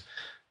 And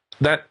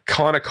that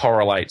kind of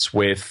correlates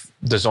with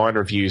design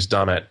reviews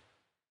done at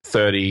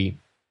 30,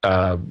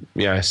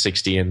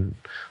 60 and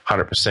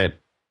 100%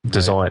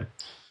 design. Right.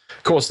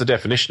 Of course, the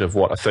definition of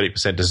what a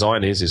 30%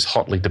 design is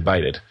hotly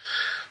debated.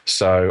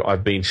 So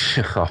I've been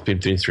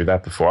through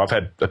that before. I've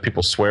had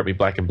people swear at me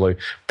black and blue,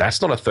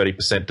 that's not a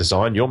 30%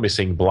 design, you're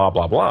missing blah,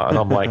 blah, blah. And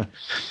I'm like,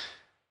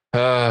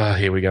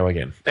 here we go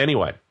again.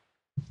 Anyway,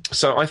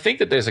 so I think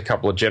that there's a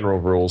couple of general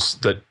rules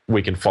that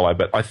we can follow,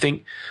 but I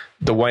think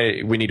the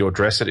way we need to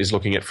address it is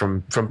looking at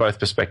from both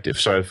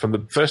perspectives. So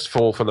first of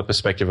all, from the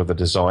perspective of the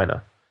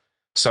designer.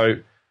 So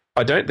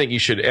I don't think you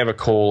should ever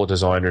call a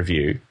design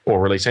review or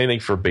release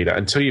anything for a beta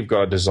until you've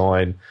got a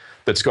design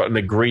that's got an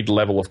agreed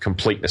level of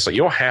completeness. Like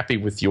you're happy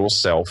with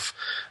yourself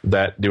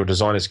that your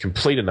design is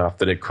complete enough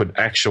that it could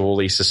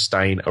actually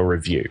sustain a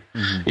review.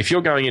 Mm-hmm. If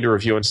you're going into a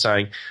review and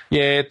saying,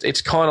 yeah,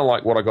 it's kind of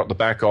like what I got in the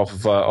back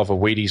of a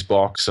Wheaties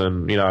box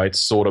and, it's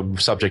sort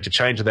of subject to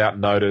change without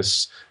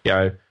notice,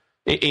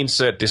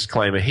 insert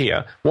disclaimer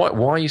here. Why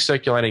are you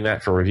circulating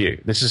that for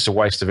review? This is a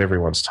waste of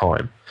everyone's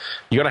time.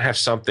 You got to have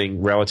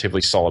something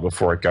relatively solid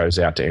before it goes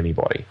out to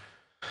anybody.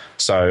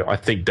 So I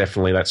think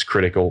definitely that's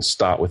critical.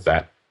 Start with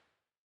that.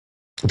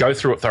 Go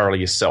through it thoroughly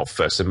yourself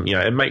first,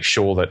 and make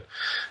sure that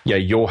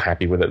you're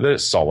happy with it, that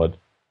it's solid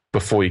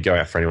before you go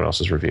out for anyone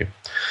else's review.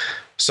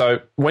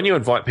 So when you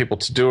invite people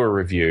to do a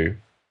review,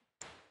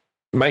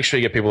 make sure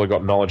you get people who've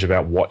got knowledge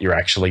about what you're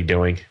actually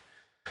doing.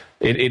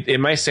 It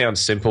may sound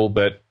simple,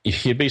 but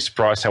you'd be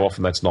surprised how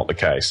often that's not the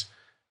case.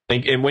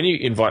 And when you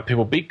invite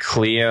people, be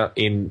clear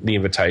in the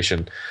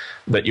invitation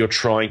that you're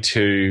trying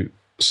to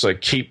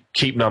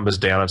keep numbers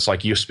down. It's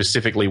like you're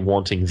specifically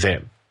wanting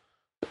them.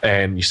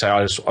 And you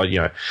say,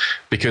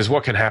 because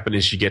what can happen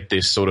is you get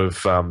this sort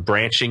of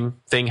branching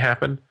thing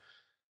happen,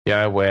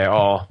 where,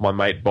 my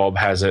mate Bob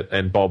has it,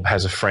 and Bob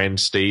has a friend,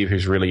 Steve,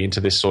 who's really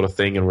into this sort of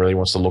thing and really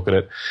wants to look at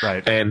it.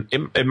 Right. And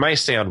it may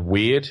sound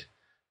weird,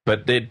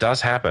 but it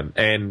does happen.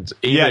 And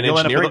even Yeah, you'll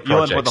end engineering up with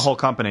projects. the whole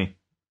company.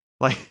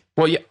 Like,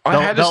 Well, yeah,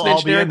 I had this in they'll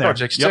all be engineering in there.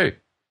 projects Yep. too.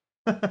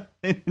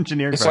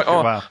 Engineering It's project. like,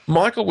 oh, Wow.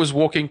 Michael was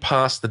walking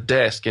past the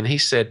desk and he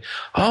said,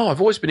 "Oh, I've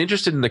always been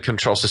interested in the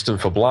control system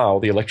for blah, or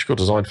the electrical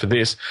design for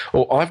this,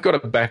 or I've got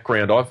a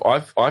background.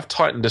 I've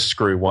tightened a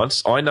screw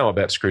once. I know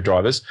about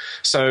screwdrivers."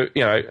 So,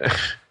 you know,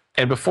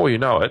 and before you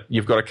know it,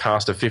 you've got a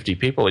cast of 50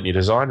 people in your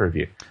design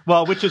review.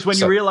 Well, which is when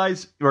you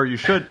realize, or you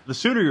should, the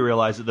sooner you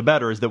realize it, the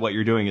better, is that what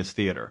you're doing is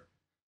theater,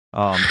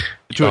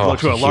 to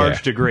a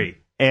large degree,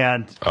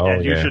 and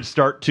you should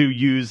start to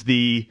use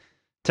the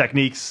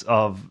techniques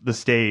of the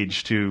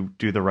stage to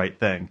do the right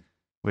thing,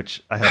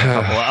 which I have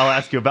a couple I'll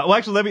ask you about. Well,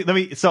 actually, let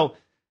me. So,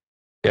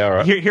 yeah, all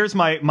right. Here's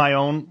my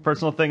own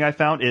personal thing I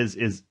found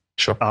is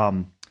sure.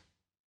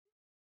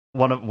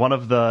 One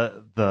of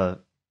the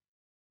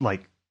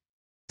like,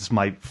 it's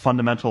my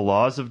fundamental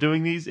laws of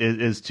doing these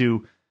is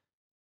to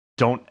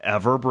don't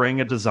ever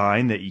bring a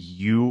design that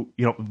you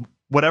know,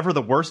 whatever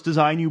the worst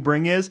design you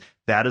bring is,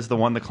 that is the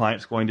one the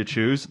client's going to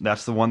choose.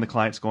 That's the one the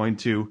client's going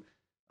to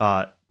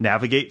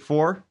navigate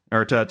for,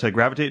 or to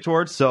gravitate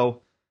towards.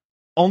 So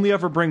only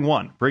ever bring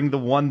one. Bring the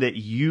one that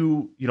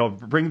you know,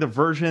 bring the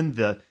version,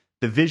 the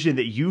vision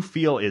that you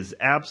feel is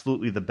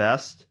absolutely the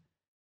best.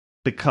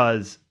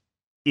 Because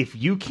if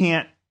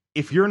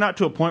you're not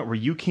to a point where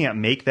you can't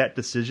make that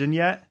decision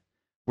yet,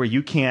 where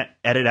you can't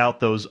edit out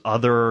those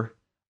other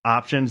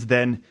options,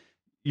 then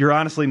you're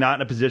honestly not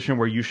in a position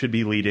where you should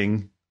be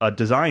leading a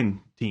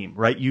design team,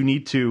 right? You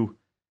need to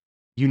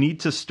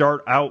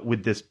start out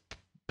with this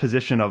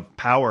position of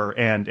power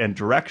and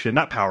direction,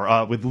 not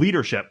power, with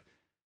leadership.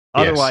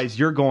 Otherwise,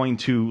 you're going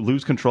to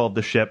lose control of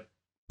the ship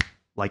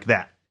like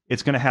that.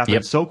 It's going to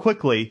happen so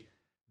quickly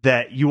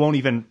that you won't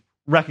even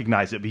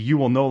recognize it, but you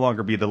will no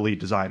longer be the lead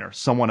designer.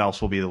 Someone else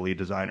will be the lead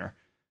designer.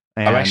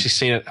 And I've actually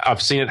seen it.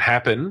 I've seen it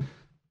happen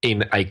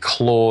in a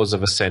clause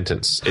of a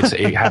sentence.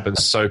 It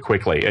happens so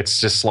quickly. It's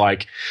just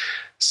like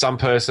some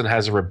person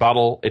has a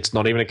rebuttal. It's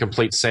not even a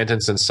complete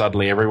sentence, and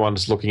suddenly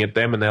everyone's looking at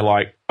them and they're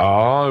like,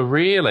 "Oh,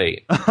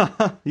 really?"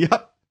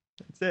 Yep,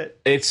 that's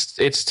it.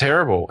 It's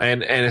terrible,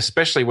 and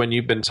especially when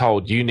you've been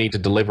told you need to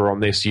deliver on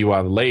this, you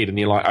are the lead, and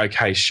you're like,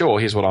 "Okay, sure,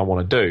 here's what I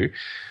want to do."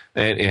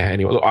 And yeah,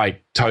 anyway, look, I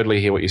totally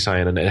hear what you're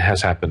saying, and it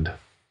has happened.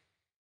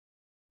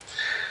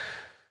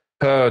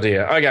 Oh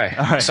dear. Okay,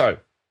 all right. So,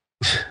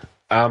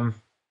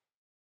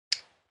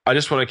 I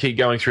just want to keep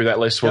going through that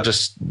list. We'll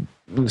just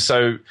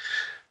so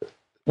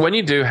when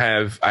you do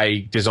have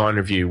a design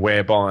review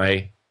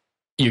whereby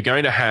you're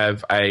going to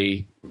have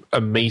a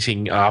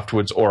meeting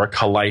afterwards or a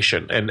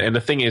collation. And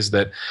the thing is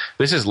that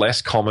this is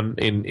less common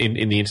in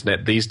the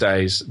internet these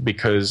days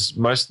because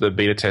most of the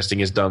beta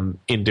testing is done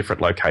in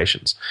different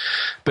locations.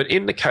 But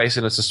in the case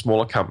that it's a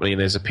smaller company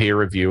and there's a peer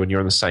review and you're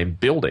in the same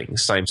building,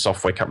 same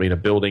software company in a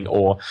building,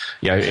 or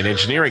an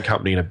engineering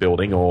company in a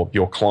building, or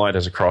your client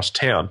is across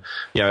town,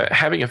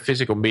 having a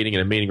physical meeting in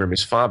a meeting room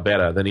is far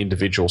better than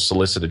individual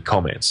solicited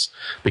comments,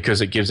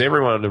 because it gives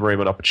everyone in the room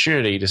an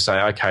opportunity to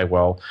say, okay,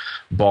 well,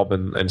 Bob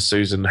and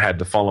Susan had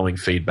the following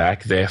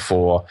feedback,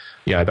 therefore,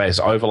 there's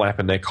overlap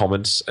in their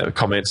comments,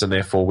 and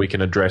therefore we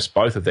can address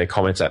both of their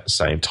comments at the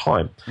same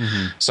time.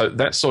 Mm-hmm. So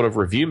that sort of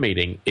review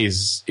meeting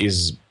is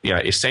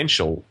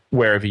essential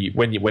whenever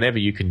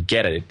you can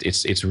get it.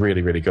 It's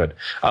really, really good.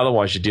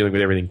 Otherwise, you're dealing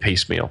with everything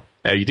piecemeal.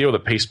 Now, you deal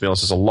with it piecemeal,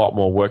 so there's a lot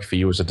more work for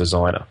you as a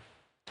designer.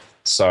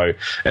 So,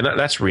 and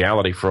that's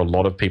reality for a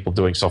lot of people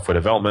doing software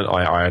development.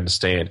 I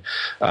understand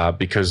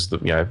because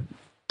the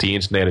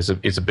internet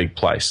is a big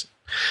place.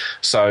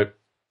 So,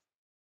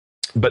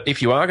 but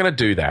if you are going to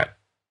do that,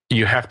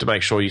 you have to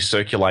make sure you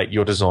circulate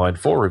your design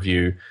for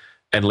review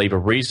and leave a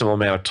reasonable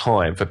amount of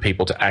time for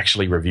people to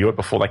actually review it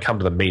before they come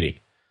to the meeting.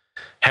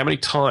 How many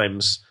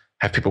times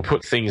have people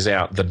put things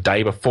out the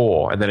day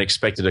before and then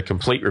expected a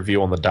complete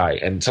review on the day?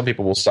 And some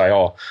people will say,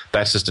 oh,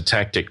 that's just a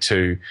tactic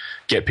to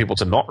get people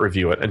to not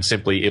review it, and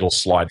simply it'll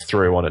slide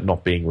through on it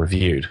not being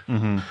reviewed.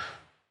 Mm-hmm.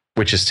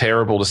 Which is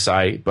terrible to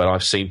say, but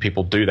I've seen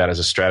people do that as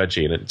a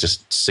strategy, and it's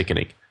just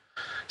sickening.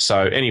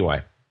 So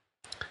anyway,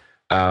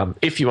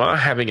 if you are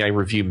having a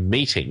review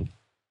meeting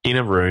in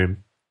a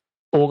room,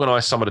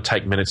 organise someone to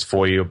take minutes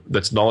for you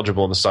that's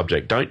knowledgeable on the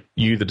subject. Don't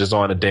you, the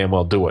designer, damn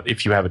well do it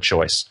if you have a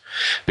choice,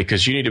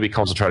 because you need to be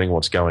concentrating on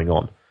what's going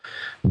on.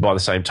 By the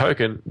same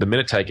token, the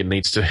minute taker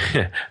needs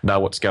to know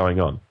what's going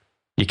on.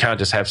 You can't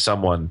just have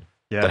someone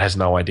that has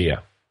no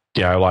idea.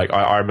 Like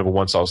I remember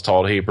once I was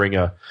told, here,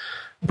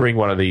 bring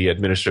one of the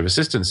administrative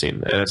assistants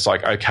in. And it's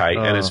like, okay.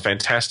 And as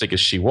fantastic as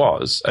she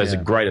was, as a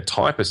greater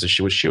typist as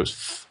she was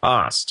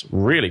fast,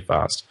 really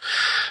fast.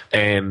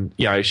 And,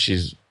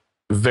 she's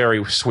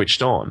very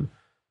switched on.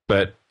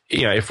 But,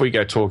 if we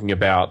go talking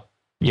about,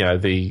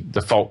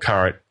 the fault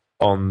current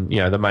on,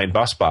 the main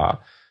bus bar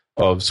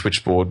of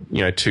switchboard,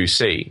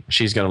 2C,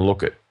 she's going to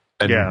look at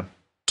and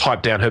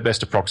type down her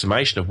best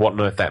approximation of what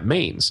on earth that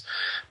means.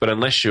 But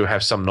unless you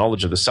have some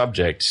knowledge of the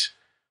subject,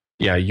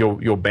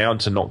 you're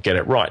bound to not get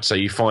it right. So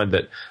you find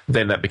that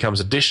then that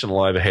becomes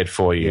additional overhead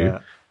for you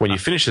when you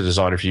finish the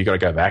design review, you've got to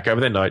go back over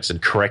their notes and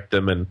correct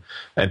them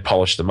and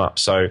polish them up.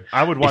 So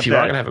I would want if you that.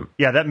 are going to have them,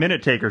 that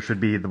minute taker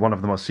should be one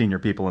of the most senior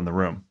people in the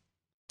room.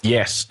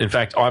 Yes, in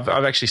fact, I've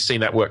actually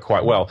seen that work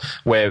quite well,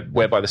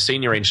 whereby the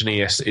senior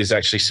engineer is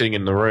actually sitting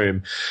in the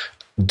room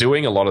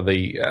doing a lot of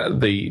the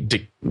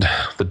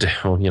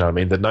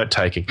note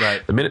taking,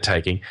 right, the minute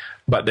taking,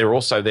 but they're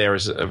also there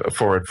as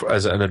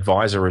an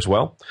advisor as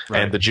well.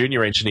 Right. And the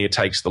junior engineer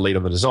takes the lead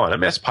on the design. I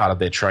mean, that's part of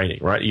their training,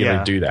 right? You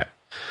don't do that.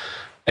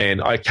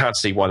 And I can't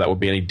see why that would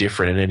be any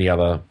different in any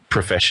other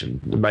profession.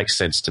 It makes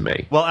sense to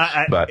me. Well,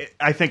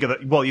 I think of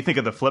you think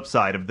of the flip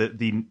side of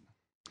the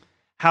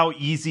how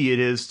easy it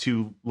is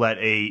to let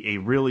a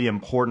really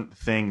important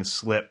thing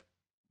slip,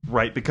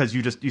 right? Because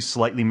you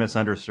slightly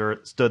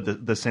misunderstood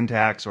the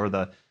syntax or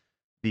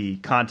the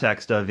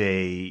context of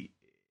a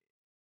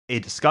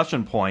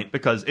discussion point.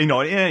 Because in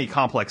any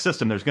complex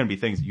system, there's going to be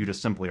things that you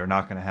just simply are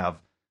not going to have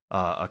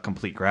a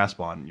complete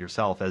grasp on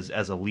yourself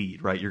as a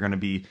lead, right? You're going to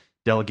be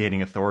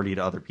delegating authority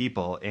to other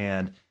people,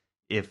 and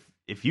if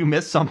you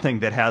miss something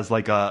that has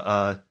like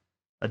a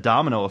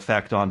domino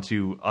effect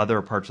onto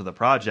other parts of the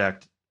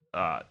project,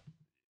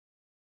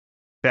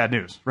 bad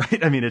news,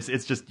 right? I mean,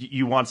 it's just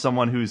you want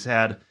someone who's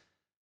had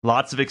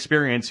lots of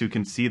experience who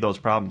can see those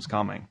problems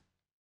coming.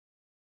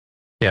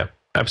 Yeah,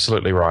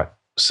 absolutely right.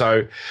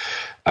 So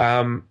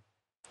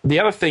the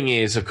other thing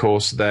is, of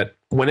course, that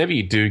whenever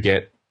you do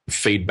get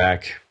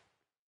feedback,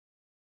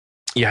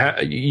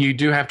 you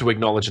do have to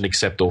acknowledge and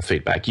accept all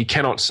feedback. You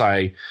cannot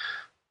say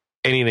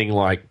anything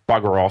like,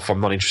 bugger off,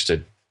 I'm not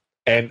interested.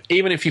 And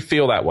even if you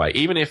feel that way,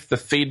 even if the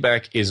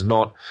feedback is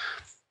not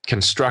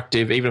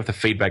constructive, even if the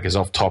feedback is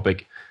off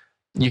topic,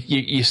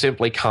 you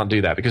simply can't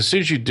do that. Because as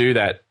soon as you do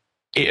that,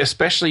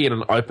 especially in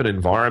an open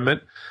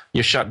environment,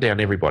 you shut down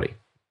everybody.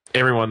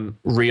 Everyone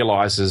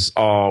realizes,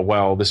 oh,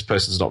 well, this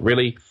person's not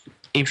really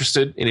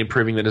interested in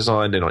improving the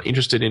design. They're not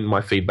interested in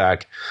my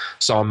feedback,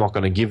 so I'm not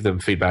going to give them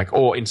feedback.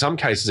 Or in some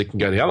cases, it can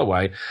go the other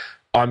way.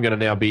 I'm going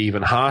to now be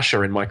even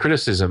harsher in my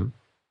criticism.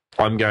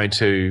 I'm going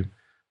to,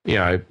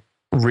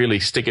 really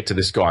stick it to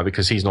this guy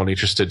because he's not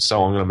interested,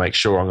 so I'm going to make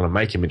sure I'm going to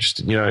make him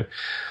interested.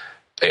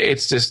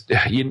 It's just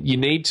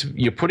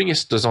you're putting your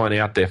design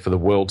out there for the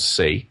world to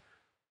see.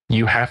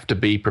 You have to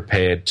be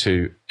prepared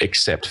to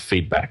accept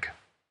feedback.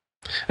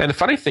 And the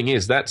funny thing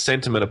is that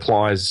sentiment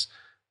applies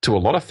to a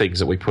lot of things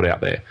that we put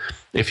out there.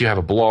 If you have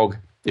a blog,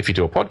 if you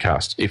do a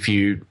podcast, if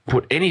you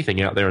put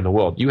anything out there in the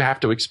world, you have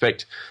to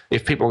expect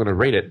if people are going to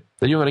read it,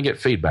 then you're going to get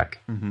feedback.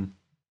 Mm-hmm.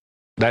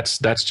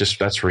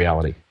 That's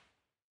reality.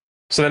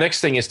 So the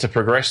next thing is to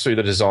progress through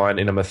the design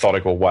in a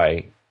methodical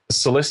way.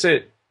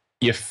 Solicit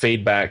your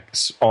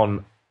feedbacks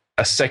on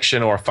a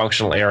section or a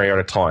functional area at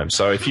a time.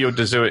 So if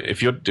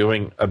you're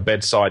doing a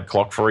bedside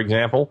clock, for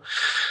example,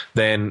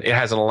 then it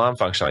has an alarm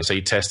functionality. So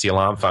you test the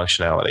alarm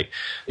functionality.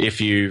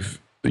 If you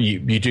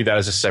do that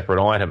as a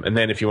separate item. And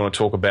then if you want to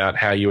talk about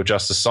how you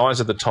adjust the size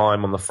of the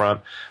time on the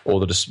front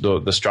or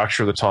the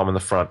structure of the time on the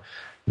front,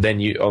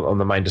 then on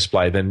the main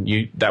display,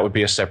 that would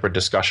be a separate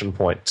discussion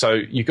point. So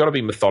you've got to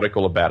be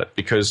methodical about it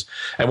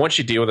and once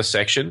you deal with a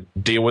section,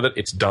 deal with it,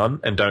 it's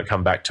done, and don't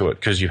come back to it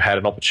because you've had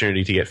an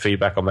opportunity to get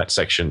feedback on that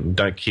section.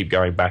 Don't keep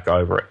going back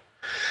over it.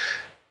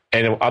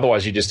 And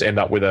otherwise you just end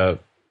up with a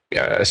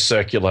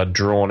circular,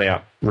 drawn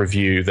out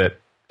review that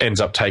ends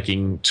up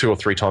taking 2 or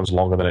 3 times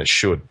longer than it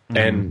should. Mm-hmm.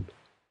 And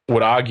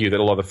would argue that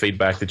a lot of the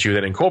feedback that you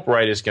then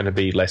incorporate is going to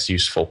be less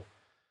useful.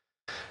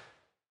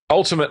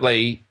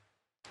 Ultimately,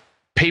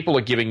 people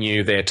are giving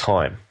you their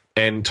time,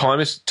 and time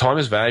is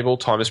valuable,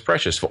 time is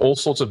precious for all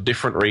sorts of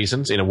different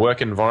reasons in a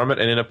work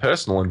environment and in a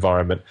personal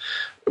environment.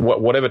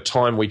 Whatever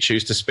time we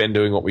choose to spend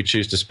doing what we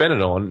choose to spend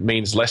it on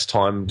means less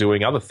time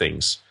doing other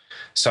things.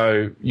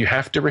 So you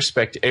have to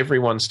respect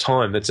everyone's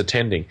time that's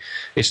attending.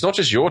 It's not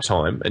just your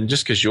time, and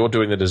just because you're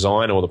doing the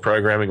design or the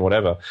programming or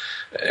whatever,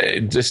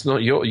 it's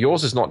not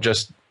yours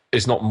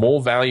is not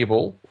more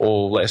valuable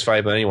or less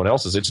valuable than anyone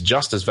else's. It's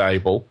just as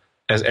valuable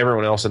as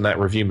everyone else in that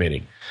review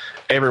meeting.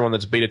 Everyone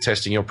that's beta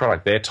testing your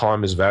product, their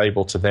time is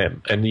valuable to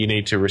them, and you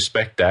need to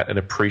respect that and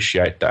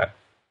appreciate that.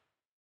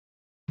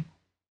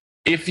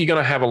 If you're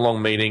going to have a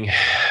long meeting,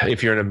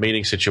 if you're in a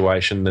meeting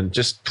situation, then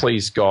just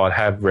please, God,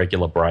 have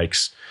regular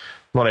breaks.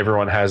 Not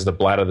everyone has the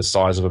bladder the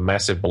size of a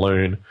massive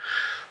balloon,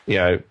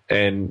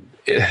 and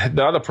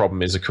the other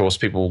problem is, of course,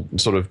 people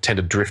sort of tend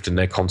to drift in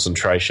their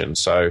concentration.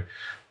 So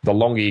the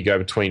longer you go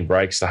between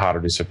breaks, the harder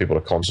it is for people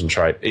to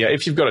concentrate.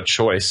 If you've got a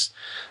choice,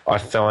 I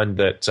find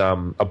that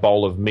a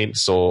bowl of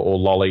mints or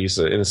lollies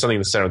and something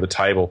in the center of the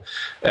table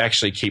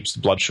actually keeps the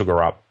blood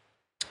sugar up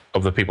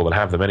of the people that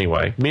have them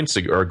anyway. Mints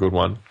are a good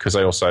one because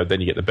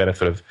then you get the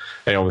benefit of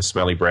anyone with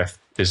smelly breath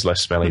is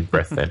less smelly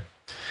breath then.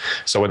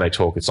 So when they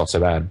talk, it's not so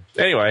bad.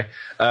 Anyway,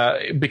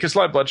 because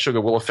low blood sugar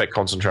will affect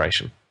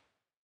concentration.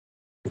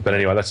 But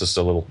anyway, that's just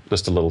a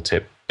little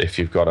tip if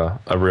you've got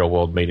a real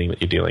world meeting that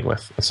you're dealing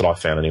with. That's what I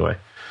found anyway.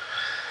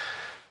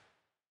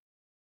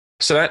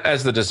 So that,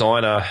 as the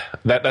designer,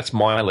 that's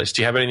my list.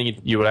 Do you have anything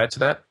you would add to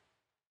that?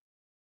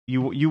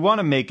 You want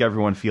to make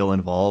everyone feel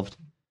involved,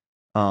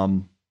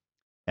 and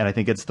I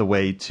think it's the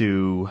way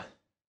to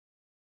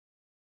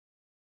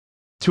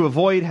to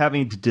avoid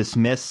having to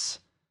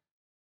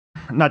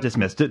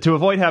to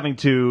avoid having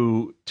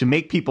to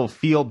make people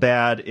feel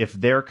bad if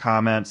their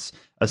comments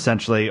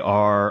essentially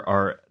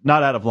are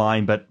not out of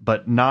line,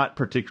 but not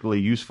particularly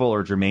useful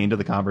or germane to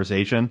the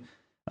conversation,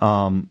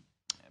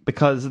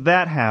 because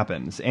that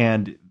happens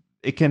and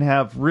it can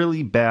have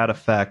really bad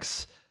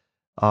effects,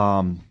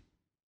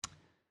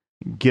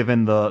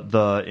 given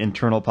the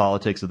internal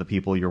politics of the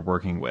people you're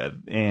working with.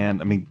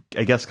 And I mean,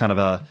 I guess kind of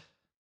a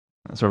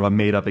sort of a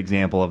made up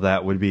example of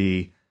that would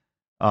be,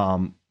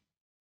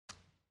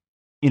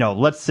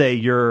 let's say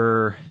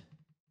you're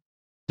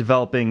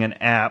developing an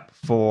app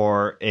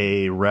for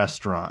a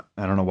restaurant.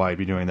 I don't know why you'd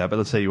be doing that, but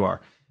let's say you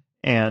are.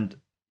 And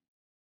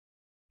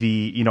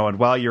and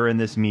while you're in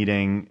this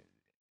meeting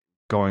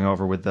going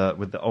over with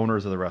the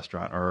owners of the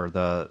restaurant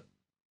or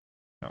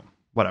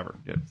whatever,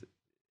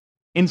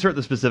 insert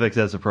the specifics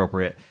as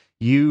appropriate.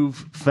 You've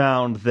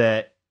found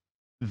that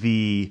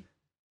the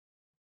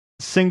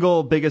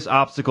single biggest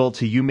obstacle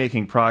to you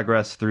making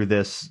progress through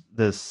this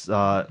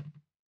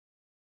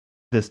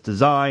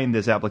design,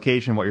 this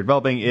application, what you're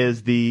developing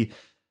is the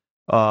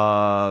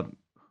I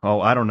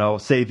don't know,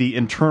 say the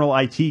internal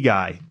IT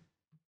guy,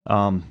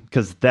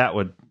 because that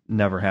would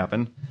never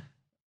happen.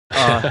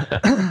 How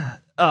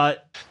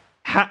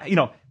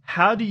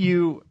do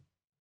you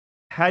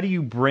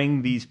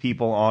bring these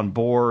people on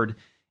board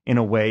in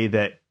a way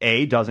that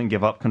doesn't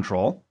give up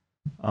control?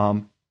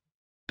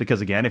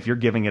 Because again, if you're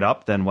giving it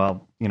up, then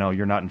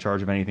you're not in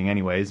charge of anything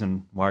anyways,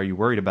 and why are you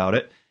worried about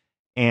it?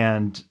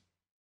 And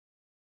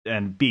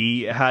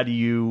B, how do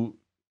you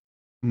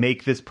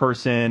make this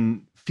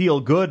person feel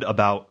good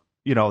about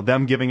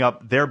them giving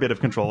up their bit of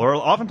control, or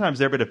oftentimes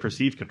their bit of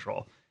perceived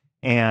control,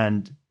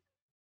 and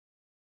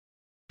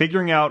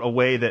figuring out a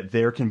way that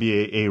there can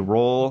be a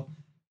role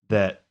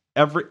that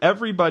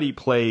everybody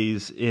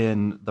plays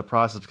in the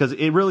process, because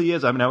it really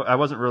is. I mean, I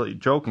wasn't really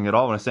joking at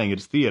all when I was saying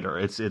it's theater.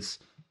 It's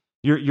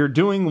you're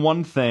doing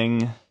one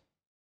thing,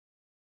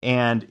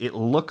 and it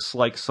looks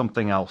like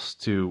something else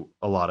to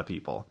a lot of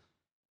people,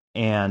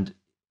 and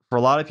for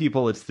a lot of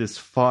people, it's this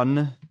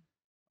fun,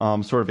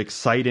 sort of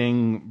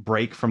exciting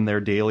break from their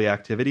daily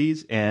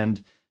activities,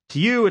 and to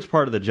you, it's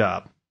part of the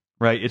job,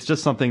 right? It's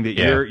just something that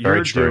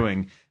you're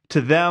doing. To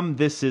them,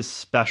 this is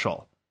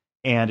special,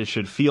 and it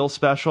should feel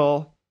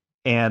special.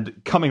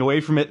 And coming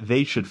away from it,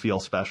 they should feel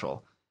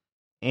special.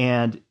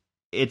 And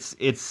it's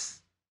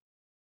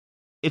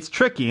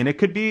tricky, and it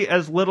could be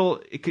as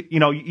little.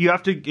 You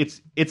have to.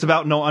 It's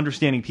about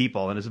understanding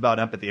people, and it's about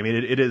empathy. I mean,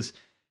 it is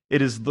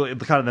the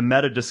kind of the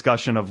meta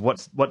discussion of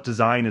what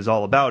design is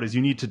all about. Is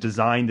you need to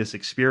design this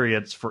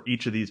experience for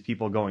each of these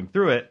people going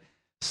through it,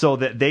 so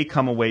that they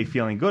come away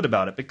feeling good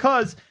about it.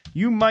 Because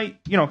you might,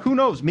 who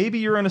knows? Maybe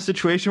you're in a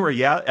situation where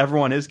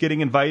everyone is getting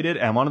invited,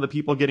 and one of the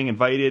people getting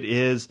invited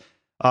is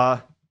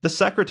the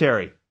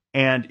secretary,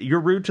 and you're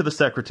rude to the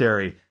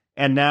secretary,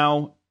 and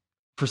now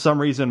for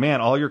some reason,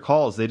 man, all your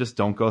calls, they just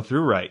don't go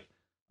through right.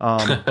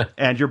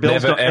 And your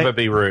bills never ever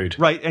be rude,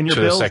 right? And your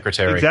to bills, the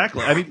secretary,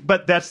 exactly. I mean,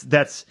 but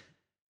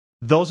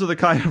those are the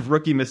kind of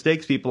rookie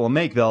mistakes people will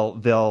make.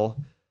 They'll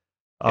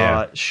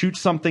shoot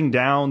something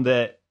down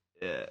that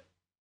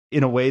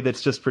in a way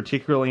that's just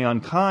particularly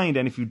unkind,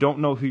 and if you don't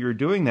know who you're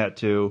doing that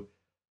to,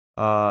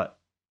 and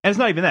it's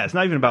not even that. It's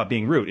not even about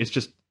being rude. It's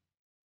just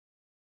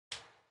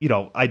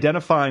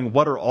identifying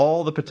what are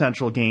all the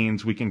potential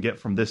gains we can get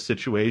from this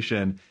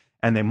situation,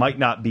 and they might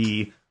not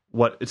be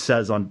what it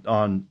says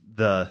on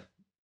the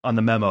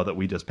memo that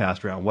we just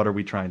passed around. What are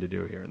we trying to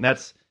do here? And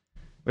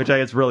which I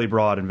guess really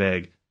broad and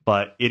vague,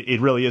 but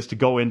it really is to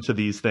go into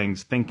these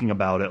things thinking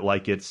about it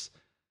like it's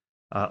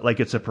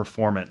a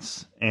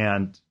performance,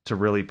 and to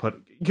really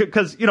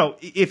because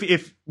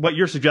if what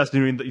you're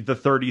suggesting, the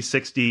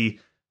 30-60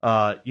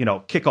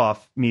 kickoff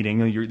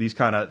meeting, these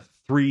kind of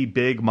 3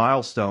 big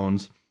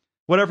milestones,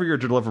 whatever your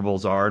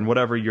deliverables are and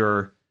whatever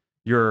your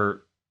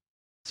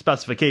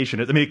specification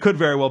is. I mean, it could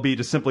very well be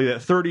just simply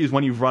that 30 is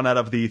when you've run out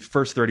of the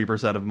first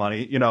 30% of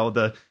money.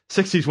 The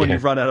 60 is when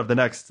you've run out of the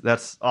next.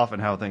 That's often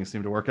how things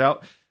seem to work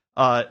out.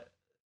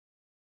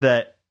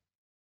 That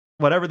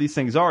whatever these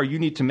things are, you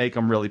need to make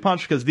them really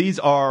punch, because this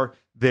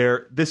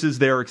is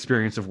their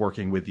experience of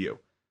working with you.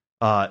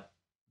 The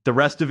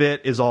rest of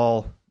it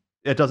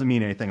doesn't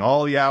mean anything.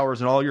 All the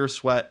hours and all your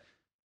sweat,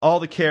 all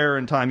the care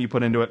and time you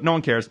put into it, no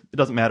one cares. It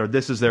doesn't matter.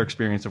 This is their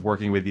experience of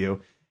working with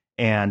you.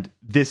 And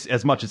this,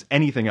 as much as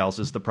anything else,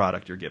 is the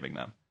product you're giving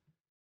them.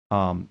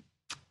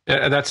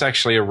 That's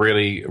actually a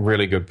really,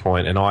 really good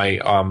point. And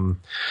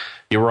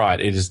you're right.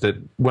 It is that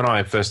when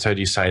I first heard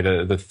you say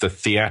the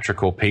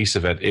theatrical piece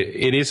of it,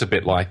 it is a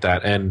bit like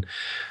that. And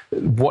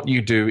what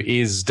you do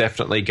is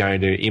definitely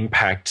going to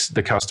impact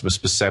the customer's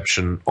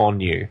perception on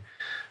you.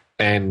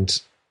 And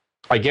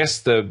I guess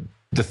the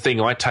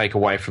thing I take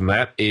away from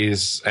that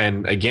is,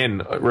 and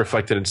again,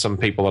 reflected in some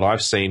people that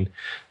I've seen,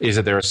 is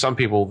that there are some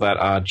people that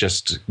are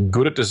just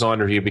good at design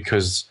review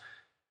because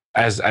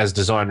as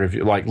design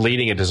review, like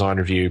leading a design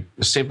review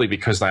simply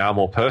because they are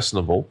more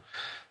personable,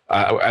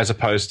 as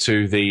opposed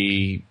to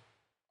the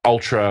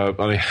ultra.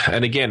 I mean,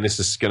 and again, this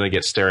is going to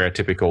get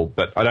stereotypical,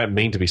 but I don't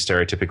mean to be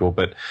stereotypical.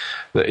 But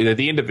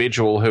the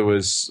individual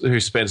who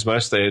spends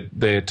most of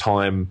their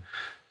time,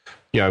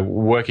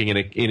 working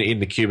in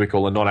the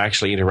cubicle and not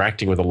actually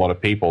interacting with a lot of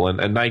people,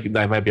 and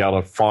they may be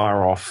able to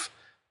fire off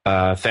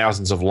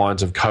thousands of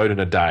lines of code in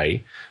a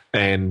day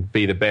and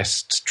be the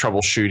best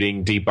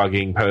troubleshooting,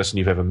 debugging person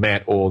you've ever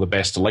met, or the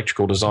best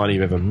electrical designer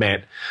you've ever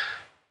met.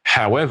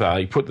 However,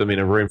 you put them in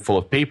a room full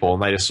of people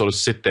and they just sort of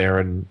sit there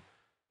and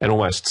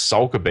almost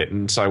sulk a bit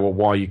and say, well,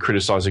 why are you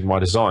criticizing my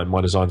design?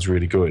 My design's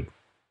really good.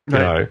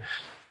 Right.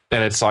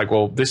 And it's like,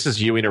 well, this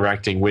is you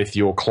interacting with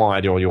your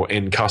client or your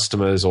end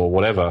customers or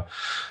whatever,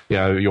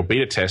 your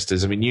beta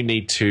testers. I mean, you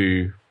need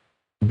to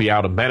be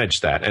able to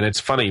manage that. And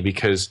it's funny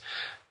because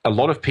a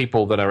lot of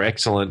people that are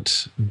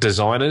excellent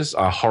designers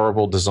are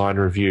horrible design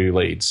review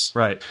leads.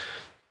 Right.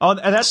 Oh,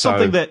 and that's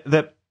something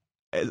that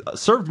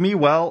served me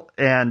well,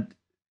 and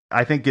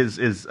I think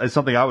is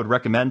something I would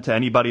recommend to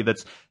anybody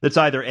that's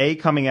either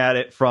coming at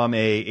it from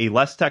a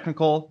less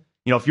technical,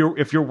 if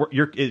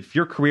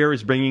your career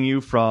is bringing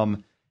you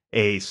from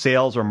a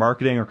sales or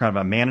marketing or kind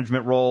of a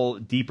management role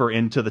deeper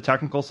into the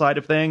technical side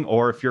of thing,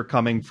 or if you're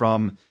coming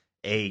from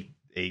a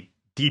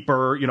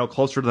deeper,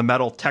 closer to the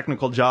metal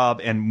technical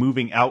job and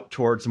moving out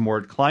towards a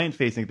more client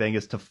facing thing,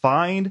 is to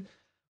find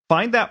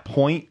that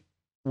point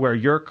where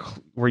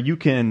you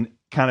can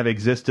kind of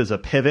exist as a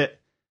pivot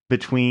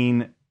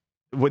between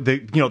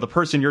the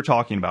person you're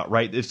talking about,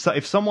 right?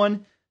 If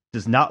someone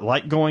does not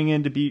like going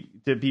in to be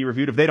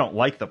reviewed, if they don't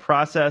like the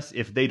process,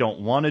 if they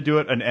don't want to do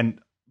it, and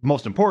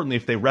most importantly,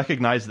 if they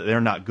recognize that they're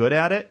not good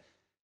at it,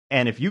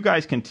 and if you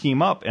guys can team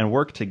up and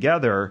work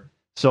together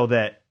so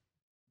that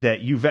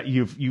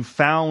you've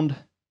found,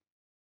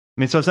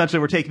 so essentially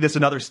we're taking this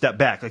another step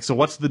back. Like, so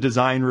what's the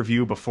design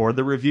review before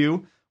the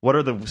review? What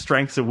are the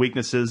strengths and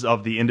weaknesses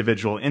of the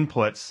individual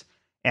inputs?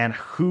 And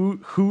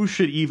who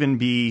should even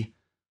be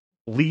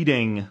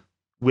leading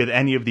with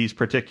any of these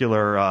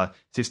particular,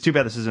 it's too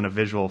bad this isn't a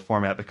visual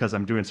format because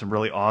I'm doing some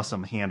really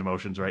awesome hand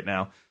motions right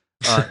now.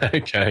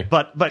 Okay.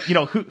 But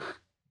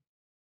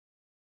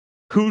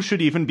who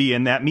should even be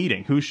in that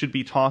meeting? Who should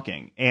be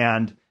talking?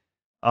 And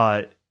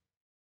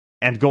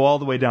go all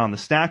the way down the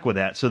stack with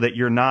that, so that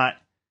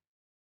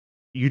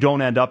you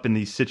don't end up in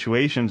these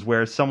situations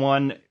where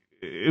someone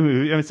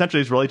who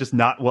essentially is really just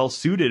not well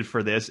suited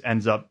for this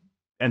ends up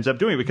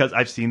doing it, because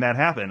I've seen that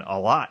happen a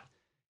lot.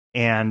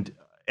 And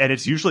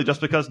it's usually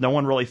just because no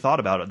one really thought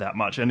about it that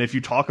much. And if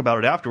you talk about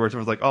it afterwards, it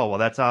was like, oh, well,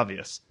 that's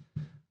obvious.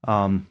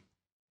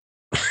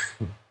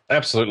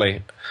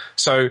 Absolutely.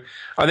 So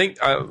I think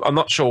I'm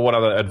not sure what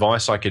other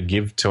advice I could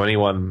give to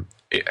anyone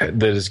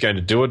that is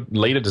going to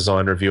lead a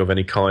design review of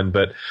any kind,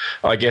 but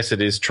I guess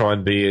it is try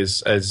and be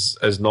as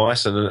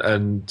nice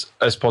and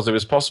as positive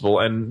as possible.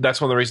 And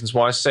that's one of the reasons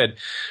why I said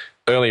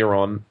earlier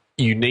on,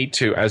 you need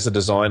to, as a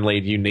design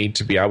lead, you need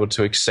to be able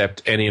to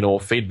accept any and all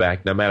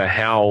feedback, no matter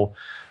how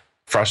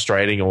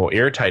frustrating or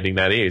irritating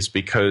that is,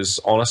 because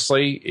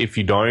honestly, if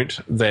you don't,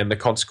 then the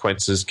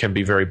consequences can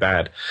be very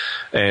bad.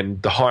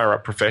 And the higher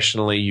up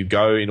professionally you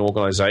go in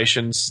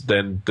organizations,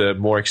 then the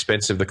more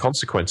expensive the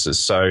consequences.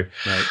 So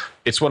right.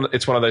 It's one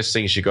of those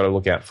things you got to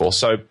look out for.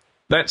 So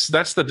that's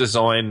the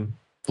design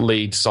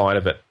lead side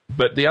of it.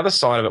 But the other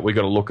side of it we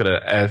got to look at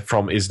it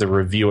from is the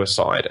reviewer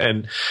side.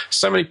 And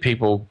so many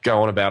people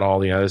go on about,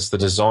 it's the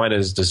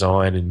designer's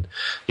design, and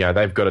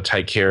they've got to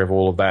take care of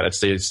all of that.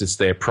 It's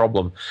their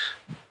problem.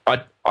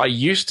 I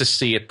used to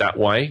see it that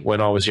way when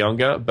I was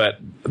younger, but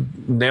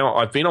now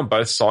I've been on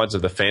both sides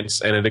of the fence,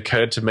 and it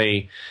occurred to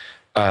me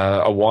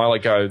a while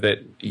ago that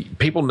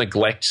people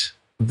neglect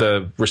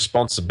the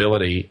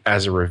responsibility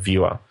as a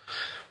reviewer.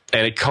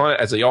 And it kind of,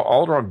 as the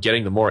older I'm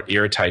getting, the more it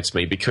irritates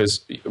me,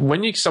 because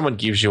when someone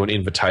gives you an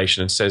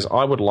invitation and says,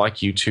 I would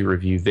like you to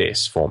review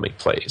this for me,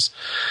 please,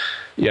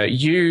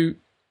 you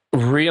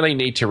really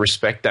need to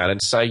respect that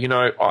and say,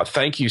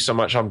 thank you so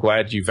much. I'm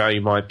glad you value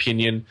my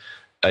opinion.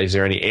 Is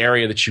there any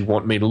area that you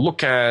want me to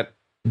look at?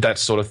 That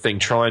sort of thing.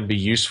 Try and be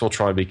useful,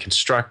 try and be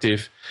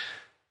constructive.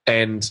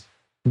 And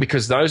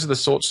because those are the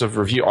sorts of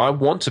review, I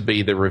want to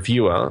be the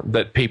reviewer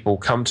that people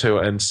come to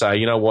and say,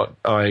 you know what,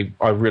 I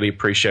really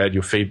appreciated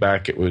your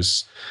feedback. It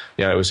was,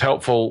 it was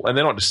helpful. And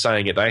they're not just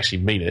saying it, they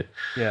actually mean it.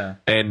 Yeah.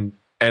 And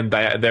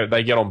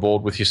they get on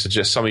board with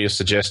some of your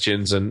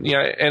suggestions. And,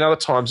 and other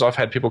times I've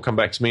had people come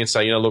back to me and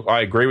say, look,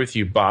 I agree with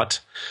you, but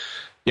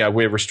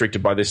we're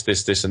restricted by this,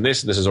 this, this, and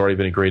this. And this has already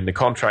been agreed in the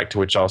contract, to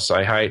which I'll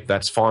say, hey,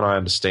 that's fine. I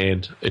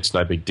understand. It's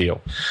no big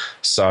deal.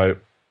 So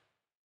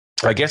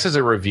I guess as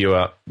a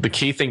reviewer, the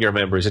key thing to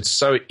remember is it's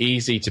so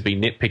easy to be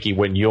nitpicky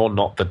when you're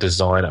not the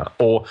designer,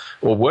 or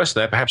worse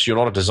than that, perhaps you're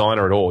not a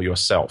designer at all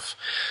yourself.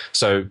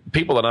 So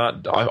people that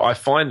aren't, I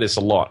find this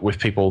a lot with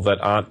people that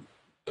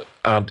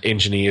aren't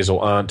engineers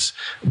or aren't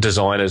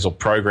designers or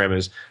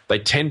programmers. A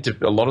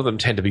lot of them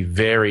tend to be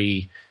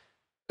very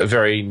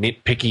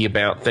nitpicky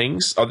about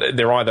things.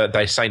 They're either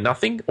they say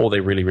nothing or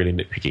they're really, really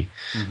nitpicky.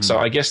 Mm-hmm. So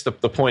I guess the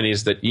point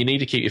is that you need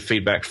to keep your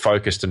feedback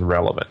focused and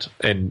relevant,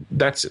 and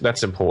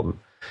that's important.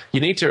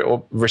 you need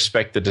to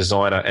respect the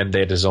designer and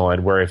their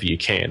design wherever you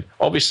can.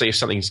 Obviously, if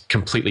something's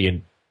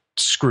completely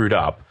screwed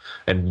up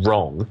and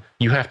wrong,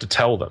 you have to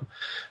tell them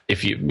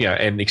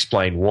and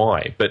explain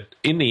why. But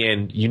in the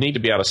end, you need to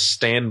be able to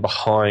stand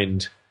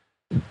behind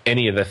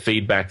any of the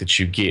feedback that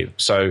you give.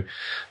 So,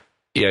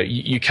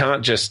 you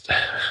can't just,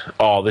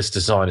 this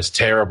design is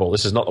terrible,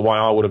 this is not the way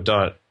I would have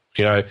done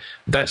it.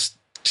 That's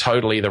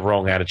totally the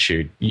wrong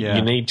attitude.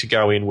 You need to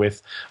go in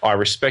with, I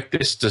respect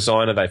this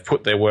designer, they've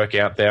put their work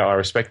out there, I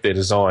respect their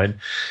design.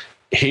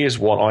 Here's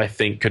what I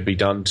think could be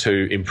done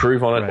to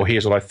improve on it, or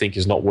here's what I think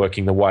is not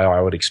working the way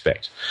I would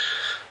expect.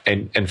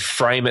 And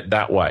frame it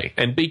that way.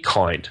 And be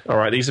kind, all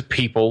right? These are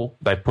people,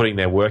 they're putting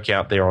their work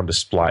out there on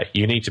display.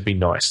 You need to be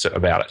nice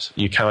about it.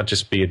 You can't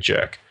just be a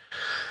jerk.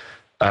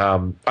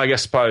 I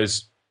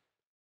suppose,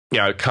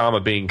 karma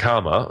being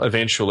karma,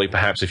 eventually,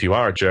 perhaps if you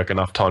are a jerk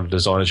enough time to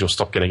designers, you'll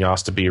stop getting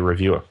asked to be a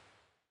reviewer.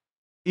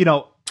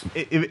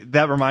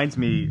 That reminds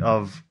me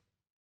of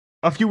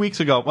a few weeks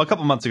ago, a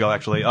couple months ago,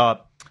 actually, a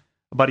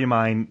buddy of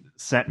mine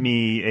sent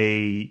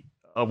me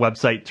a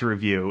website to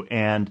review,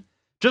 and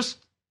just,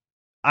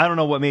 I don't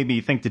know what made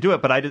me think to do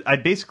it, but I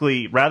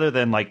basically, rather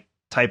than like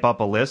type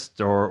up a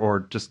list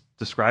or just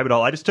describe it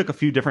all, I just took a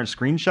few different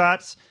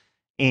screenshots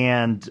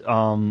and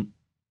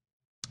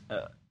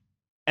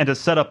to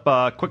set up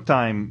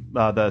QuickTime,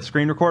 the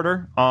screen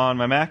recorder on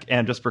my Mac,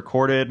 and just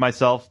recorded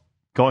myself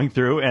going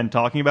through and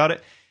talking about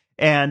it.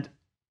 And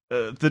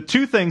the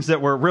two things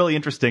that were really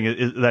interesting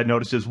that I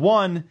noticed is,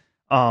 one,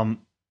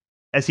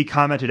 as he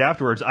commented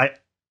afterwards,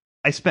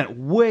 I spent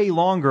way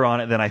longer on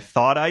it than I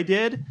thought I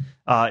did.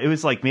 It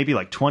was maybe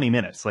 20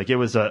 minutes. It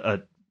was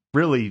a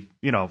really,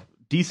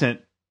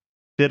 decent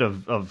bit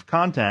of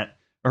content,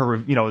 or,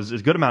 it was a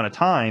good amount of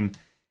time.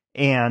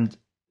 And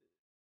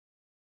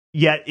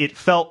yet it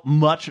felt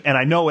much, and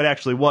I know it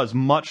actually was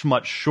much,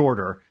 much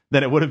shorter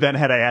than it would have been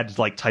had I had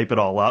to type it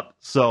all up.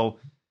 So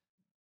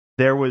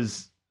there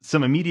was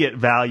some immediate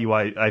value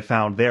I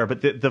found there.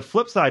 But the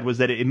flip side was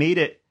that it made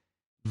it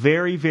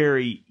very,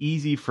 very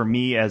easy for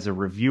me as a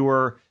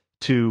reviewer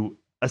to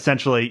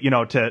essentially,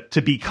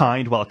 to be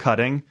kind while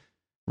cutting,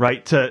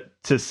 right?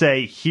 To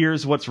say,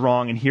 here's what's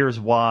wrong and here's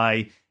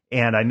why,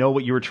 and I know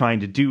what you were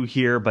trying to do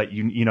here, but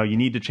you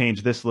need to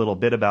change this little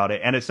bit about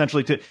it, and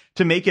essentially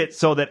to make it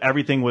so that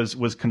everything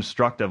was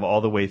constructive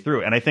all the way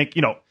through. And I think,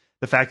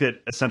 the fact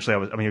that essentially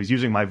I was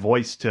using my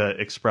voice to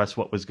express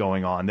what was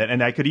going on,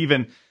 and I could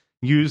even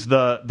use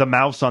the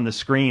mouse on the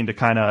screen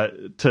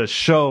to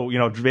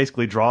show,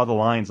 basically draw the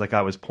lines like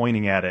I was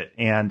pointing at it.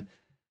 And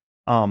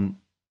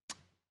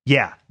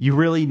you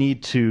really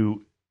need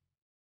to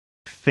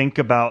think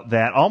about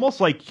that. Almost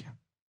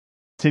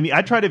to me,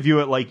 I try to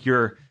view it like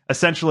you're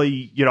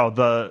essentially,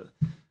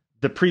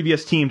 the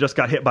previous team just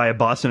got hit by a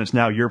bus and it's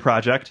now your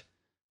project,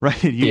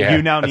 right?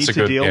 You now need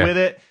to deal with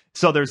it.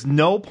 So there's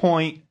no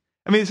point.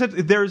 I mean,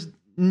 there's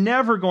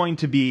never going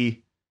to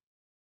be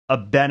a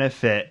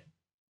benefit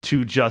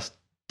to just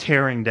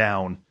tearing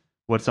down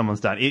what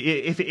someone's done.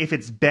 If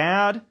it's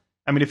bad,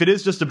 I mean, if it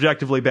is just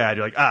objectively bad,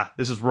 you're like,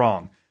 this is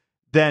wrong,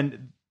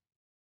 then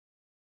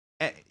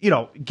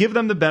give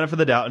them the benefit of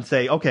the doubt and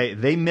say, okay,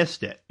 they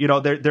missed it.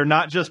 They're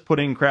not just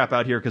putting crap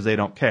out here because they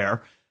don't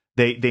care.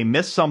 They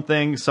missed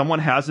something. Someone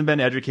hasn't been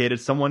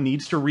educated. Someone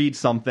needs to read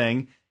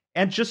something,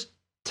 and just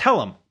tell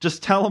them.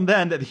 Just tell them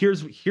then that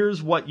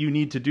here's what you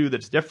need to do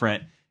that's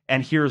different,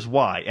 and here's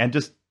why. And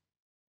just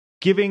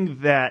giving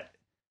that,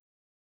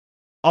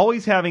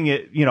 always having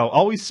it,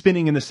 always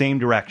spinning in the same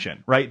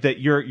direction, right? That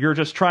you're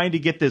just trying to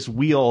get this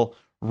wheel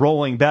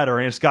rolling better,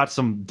 and it's got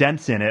some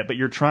dents in it, but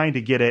you're trying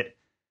to get it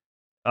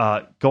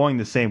going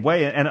the same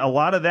way. And a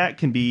lot of that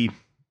can be,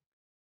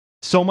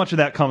 so much of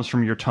that comes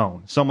from your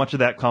tone. So much of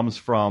that comes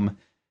from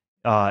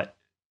the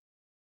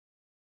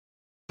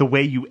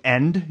way you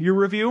end your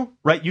review,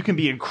 right? You can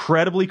be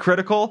incredibly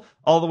critical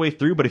all the way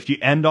through, but if you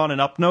end on an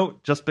up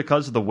note, just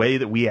because of the way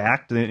that we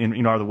act and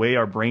the way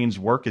our brains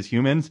work as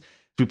humans,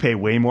 we pay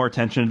way more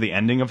attention to the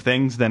ending of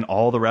things than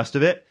all the rest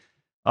of it.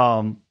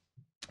 So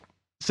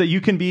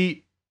you can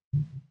be,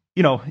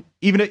 even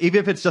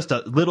if it's just a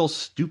little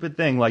stupid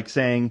thing, like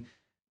saying,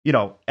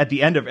 at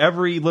the end of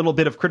every little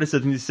bit of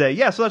criticism, you say,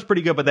 yeah, so that's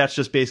pretty good, but that's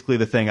just basically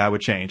the thing I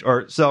would change.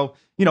 Or so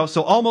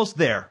almost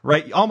there,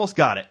 right? You almost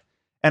got it.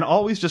 And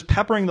always just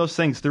peppering those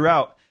things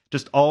throughout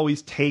just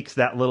always takes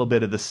that little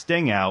bit of the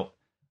sting out.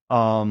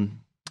 And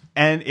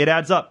it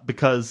adds up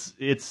because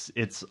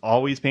it's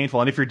always painful.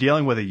 And if you're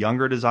dealing with a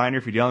younger designer,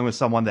 if you're dealing with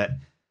someone that,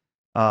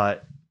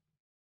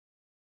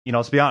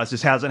 let's be honest,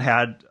 just hasn't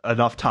had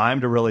enough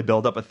time to really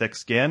build up a thick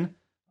skin,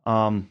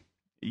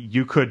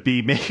 you could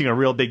be making a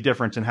real big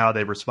difference in how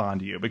they respond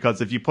to you. Because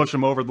if you push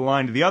them over the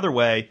line to the other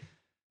way,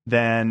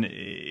 then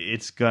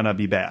it's going to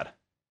be bad.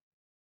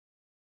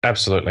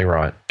 Absolutely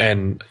right.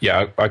 And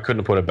I couldn't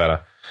have put it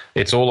better.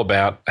 It's all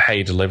about how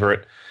you deliver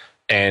it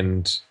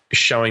and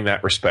showing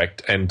that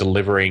respect and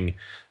delivering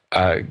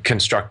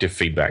constructive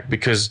feedback.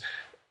 Because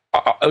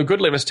a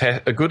good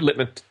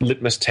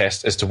litmus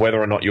test as to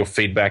whether or not your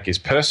feedback is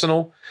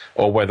personal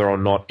or whether or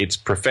not it's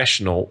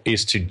professional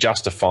is to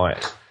justify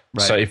it.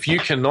 Right. So if you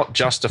cannot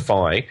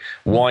justify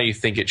why you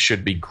think it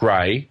should be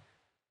grey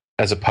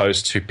as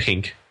opposed to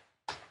pink,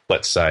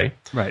 let's say,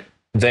 right,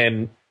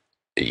 then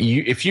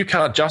if you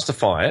can't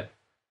justify it,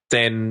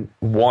 then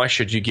why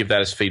should you give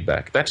that as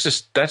feedback? That's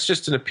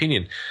just an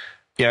opinion.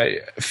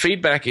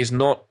 Feedback is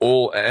not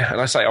all,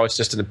 and I say, it's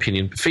just an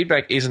opinion.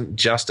 Feedback isn't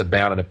just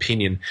about an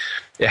opinion.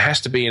 It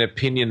has to be an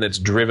opinion that's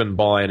driven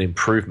by an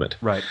improvement.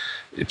 Right.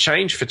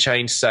 Change for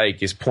change's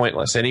sake is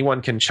pointless.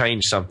 Anyone can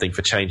change something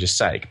for change's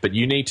sake, but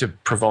you need to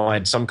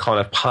provide some kind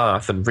of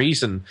path and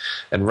reason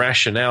and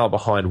rationale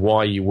behind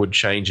why you would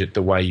change it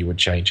the way you would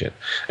change it.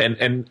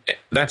 And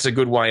that's a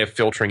good way of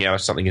filtering out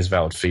if something is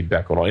valid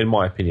feedback or not, in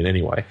my opinion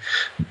anyway.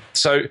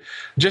 So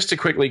just to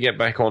quickly get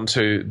back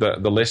onto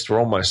the list, we're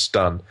almost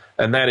done.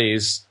 And that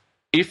is,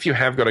 if you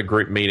have got a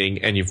group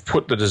meeting and you've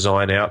put the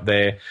design out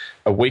there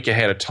a week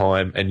ahead of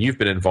time and you've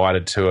been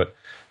invited to it,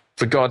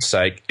 for God's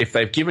sake, if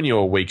they've given you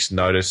a week's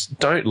notice,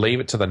 don't leave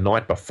it to the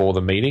night before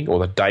the meeting or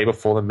the day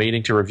before the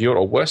meeting to review it,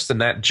 or worse than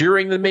that,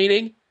 during the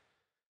meeting.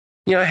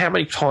 You know how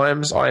many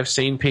times I've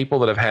seen people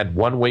that have had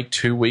 1 week,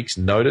 2 weeks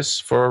notice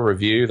for a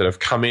review that have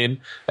come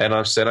in and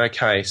I've said,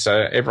 okay,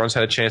 so everyone's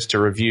had a chance to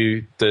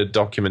review the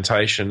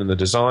documentation and the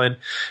design,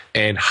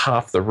 and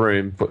half the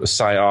room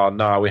say, oh,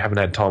 no, we haven't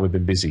had time, we've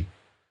been busy.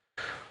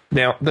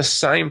 Now, the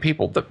same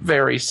people, the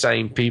very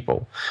same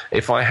people,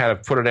 if I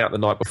had put it out the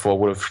night before,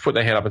 would have put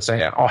their hand up and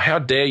say, oh, how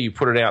dare you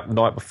put it out the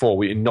night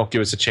before and not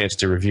give us a chance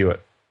to review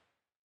it.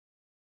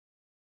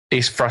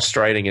 It's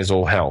frustrating as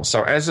all hell.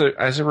 So as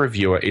a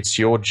reviewer, it's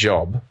your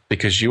job,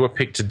 because you were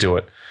picked to do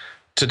it,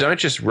 to don't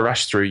just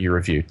rush through your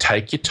review.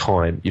 Take your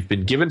time. You've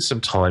been given some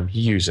time,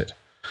 use it.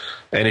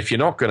 And if you're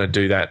not going to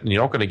do that and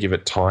you're not going to give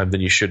it time, then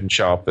you shouldn't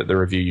show up at the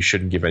review. You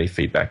shouldn't give any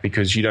feedback,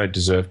 because you don't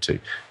deserve to.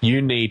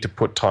 You need to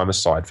put time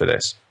aside for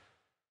this.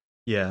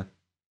 Yeah,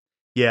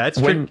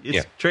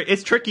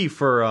 it's tricky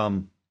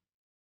for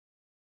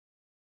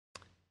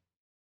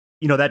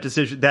that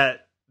decision,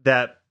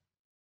 that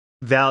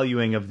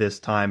valuing of this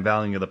time,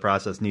 valuing of the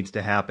process needs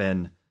to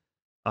happen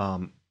at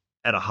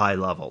a high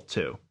level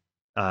too.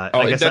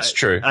 I guess that's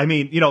true. I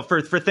mean,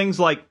 for things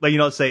like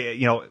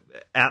say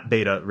app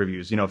beta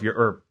reviews, if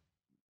you're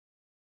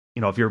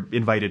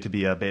invited to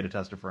be a beta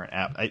tester for an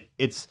app,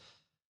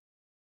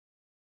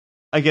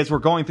 I guess we're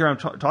going through. I'm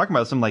talking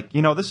about some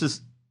this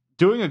is.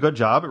 Doing a good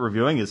job at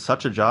reviewing is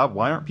such a job.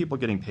 Why aren't people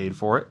getting paid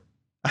for it?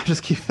 I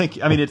just keep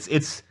thinking. I mean,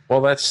 it's.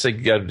 Well, that's a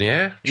good.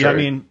 Yeah. True. Yeah. I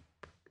mean,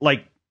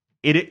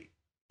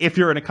 if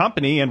you're in a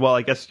company, and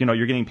I guess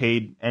you're getting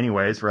paid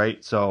anyways,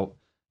 right? So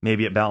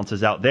maybe it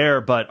balances out there.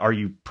 But are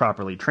you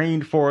properly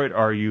trained for it?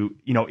 Are you,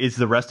 is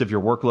the rest of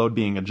your workload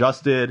being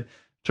adjusted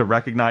to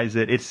recognize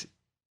it? It's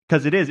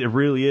because it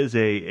really is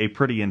a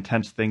pretty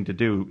intense thing to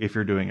do if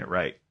you're doing it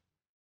right.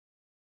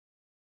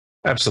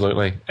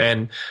 Absolutely.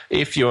 And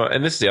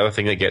and this is the other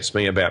thing that gets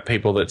me about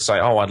people that say,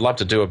 oh, I'd love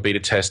to do a beta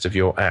test of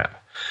your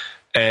app.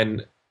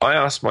 And I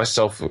asked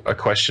myself a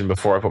question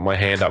before I put my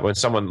hand up. When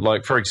someone,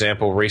 for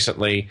example,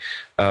 recently,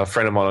 a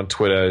friend of mine on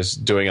Twitter is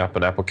doing up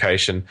an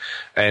application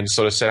and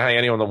sort of said, hey,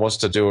 anyone that wants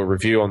to do a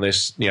review on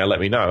this, let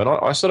me know. And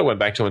I sort of went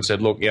back to him and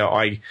said, look,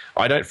 I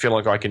don't feel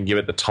like I can give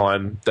it the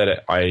time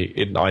that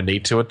I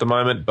need to at the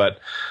moment, but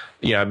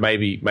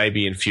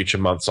maybe in future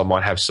months I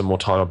might have some more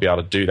time. I'll be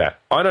able to do that.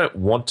 I don't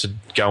want to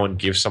go and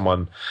give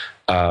someone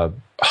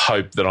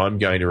hope that I'm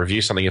going to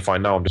review something if I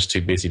know I'm just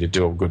too busy to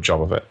do a good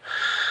job of it.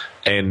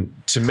 And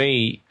to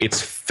me,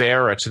 it's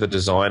fairer to the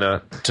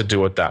designer to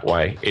do it that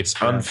way.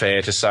 It's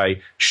unfair to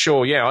say,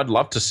 sure, yeah, I'd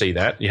love to see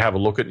that. You have a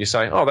look at it and you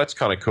say, oh, that's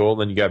kind of cool.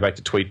 Then you go back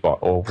to Tweetbot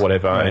or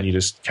whatever, and you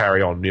just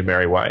carry on your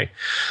merry way.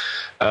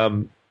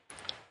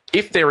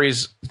 If there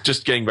is,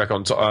 just getting back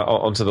onto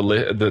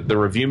the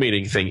review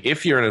meeting thing,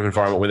 if you're in an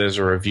environment where there's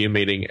a review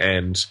meeting,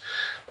 and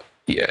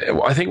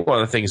I think one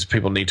of the things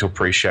people need to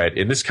appreciate,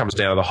 and this comes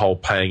down to the whole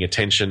paying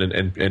attention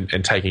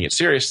and taking it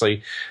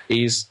seriously,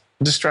 is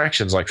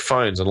distractions like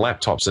phones and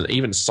laptops and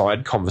even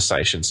side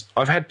conversations.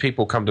 I've had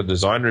people come to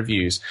design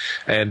reviews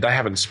and they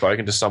haven't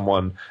spoken to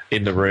someone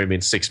in the room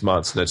in 6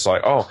 months, and it's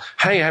like, oh,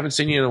 hey, I haven't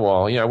seen you in a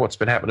while. What's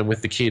been happening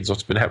with the kids?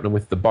 What's been happening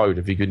with the boat?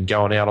 Have you been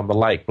going out on the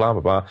lake? Blah,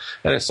 blah, blah.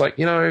 And it's like,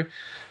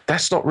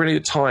 that's not really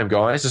the time,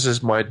 guys. This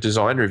is my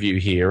design review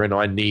here and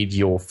I need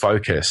your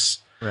focus.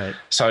 Right.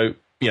 So,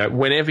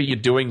 whenever you're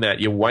doing that,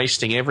 you're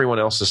wasting everyone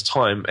else's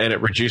time and it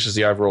reduces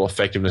the overall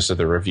effectiveness of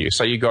the review.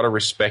 So you got to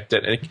respect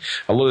it. And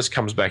a lot of this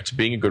comes back to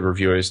being a good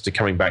reviewer, is to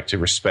coming back to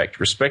respect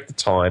the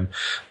time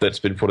that's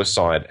been put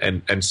aside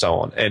and so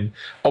on. And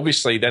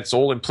obviously that's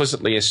all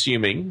implicitly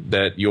assuming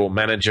that your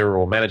manager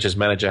or manager's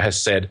manager has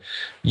said,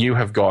 you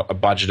have got a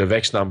budget of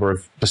X number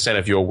of %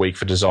 of your week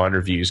for design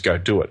reviews, go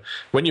do it.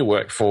 When you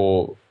work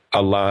for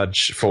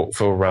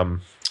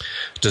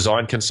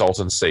design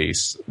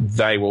consultancies,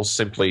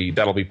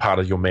 that'll be part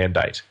of your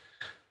mandate.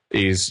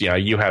 Is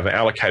you have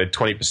allocated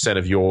 20%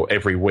 of your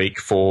every week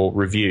for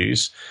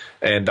reviews,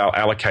 and they'll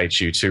allocate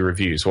you to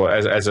reviews. Well,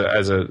 as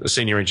a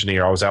senior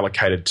engineer, I was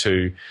allocated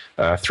to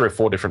 3 or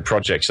 4 different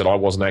projects that I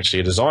wasn't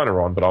actually a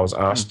designer on, but I was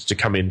asked to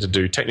come in to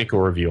do technical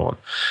review on.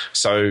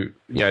 So,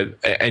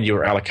 and you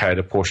were allocated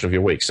a portion of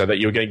your week, so that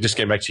you're just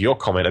getting back to your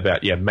comment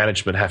about,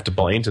 management have to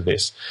buy into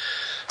this.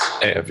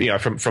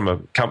 From a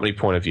company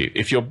point of view,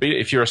 if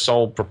you're a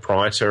sole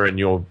proprietor and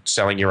you're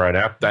selling your own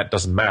app, that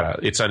doesn't matter.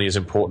 It's only as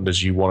important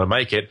as you want to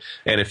make it.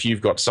 And if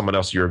you've got someone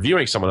else, you're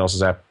reviewing someone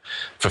else's app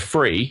for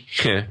free,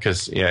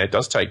 because it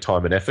does take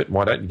time and effort.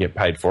 Why don't you get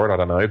paid for it? I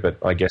don't know, but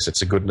I guess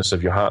it's a goodness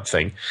of your heart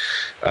thing,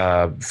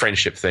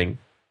 friendship thing.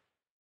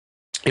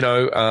 And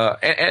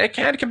it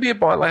can be a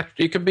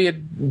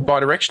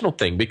bidirectional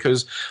thing,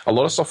 because a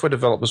lot of software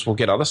developers will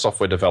get other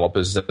software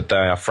developers that they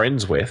are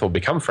friends with or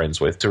become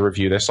friends with to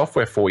review their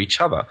software for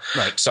each other.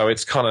 Right. So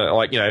it's kind of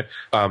like,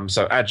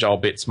 so Agile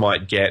Bits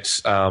might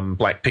get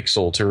Black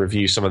Pixel to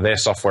review some of their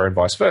software and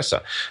vice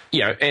versa.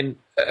 And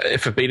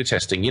for beta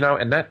testing,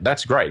 and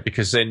that's great,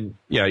 because then,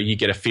 you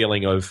get a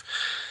feeling of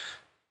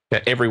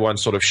everyone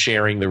sort of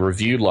sharing the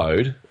review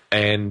load,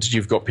 and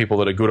you've got people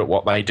that are good at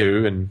what they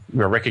do and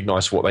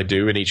recognize what they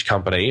do in each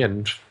company,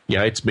 and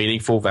it's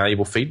meaningful,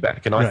 valuable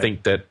feedback. And I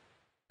think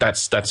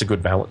that's a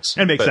good balance.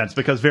 It makes sense,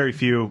 because very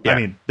few. I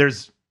mean,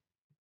 there's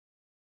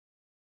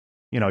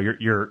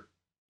you're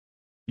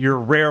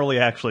rarely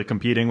actually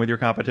competing with your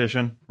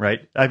competition,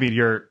 right? I mean,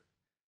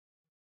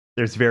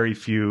 there's very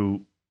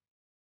few.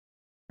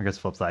 I guess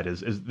the flip side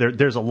is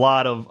there's a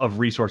lot of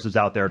resources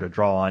out there to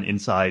draw on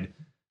inside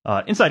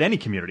any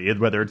community,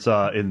 whether it's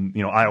in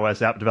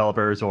iOS app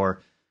developers or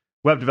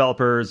web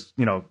developers,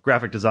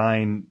 graphic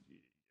design,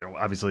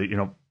 obviously,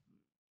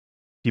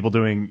 people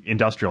doing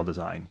industrial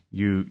design.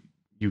 You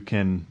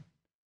can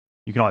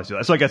always do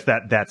that. So I guess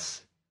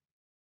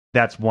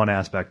that's one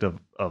aspect of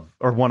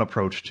or one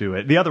approach to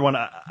it. The other one,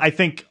 I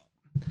think,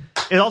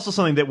 is also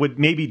something that would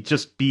maybe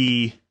just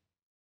be.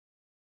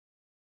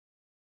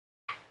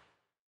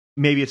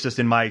 Maybe it's just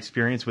in my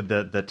experience with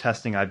the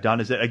testing I've done,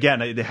 is that,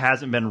 again, it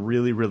hasn't been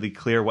really, really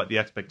clear what the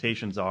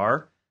expectations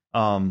are,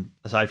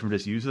 aside from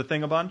just use the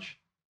thing a bunch.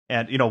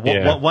 And,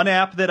 one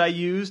app that I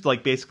used,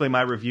 like, basically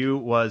my review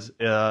was,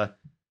 I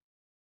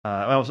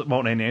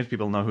won't name names,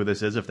 people know who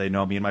this is if they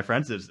know me and my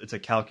friends. It's a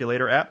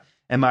calculator app.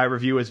 And my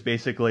review is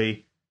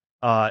basically,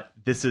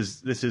 this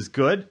is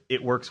good.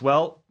 It works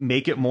well.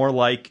 Make it more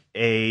like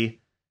a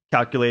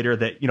calculator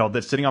that,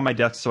 that's sitting on my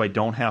desk so I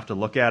don't have to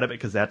look at it,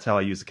 because that's how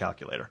I use the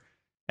calculator.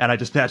 And I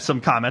just had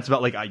some comments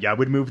about, like, I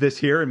would move this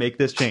here and make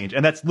this change.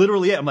 And that's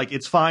literally it. I'm like,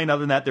 it's fine.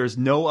 Other than that, there's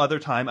no other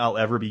time I'll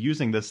ever be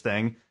using this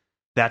thing.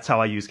 That's how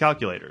I use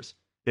calculators.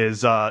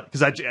 Is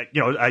because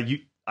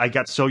I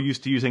got so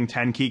used to using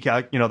 10 key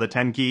the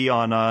 10 key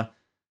on a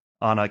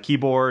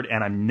keyboard,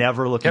 and I'm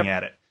never looking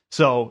at it.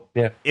 So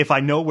if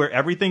I know where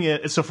everything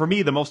is, so for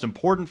me, the most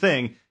important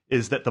thing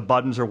is that the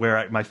buttons are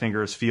where my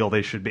fingers feel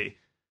they should be.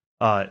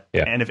 And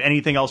if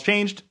anything else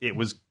changed, it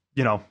was,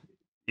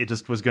 it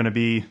just was going to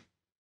be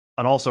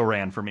an also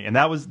ran for me, and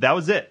that was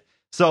it.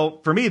 So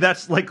for me,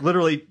 that's like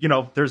literally,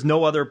 there's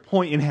no other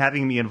point in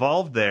having me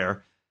involved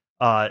there,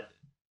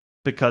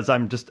 because I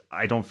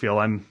don't feel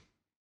I'm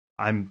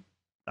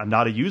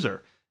not a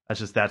user.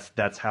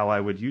 That's how I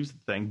would use the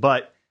thing.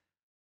 But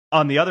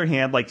on the other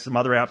hand, like some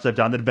other apps I've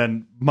done that have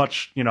been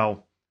much,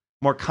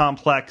 more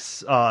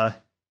complex, large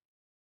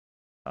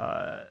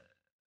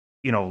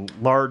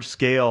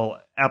scale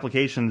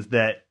applications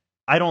that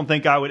I don't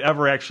think I would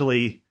ever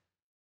actually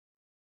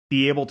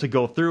be able to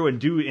go through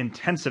and do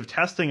intensive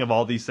testing of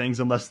all these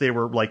things unless they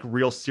were like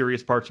real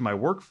serious parts of my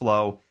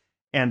workflow.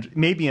 And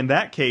maybe in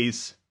that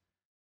case,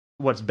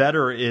 what's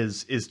better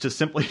is to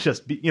simply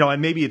just be,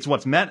 and maybe it's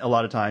what's meant a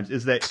lot of times,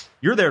 is that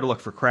you're there to look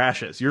for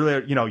crashes. You're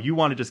there, you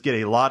want to just get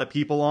a lot of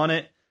people on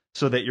it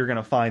so that you're going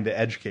to find the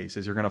edge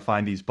cases. You're going to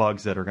find these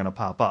bugs that are going to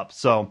pop up.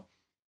 So,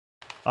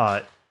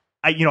 I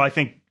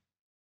think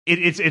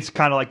it's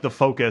kind of like the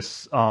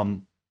focus,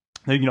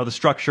 the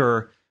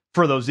structure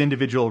for those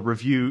individual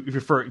review,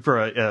 for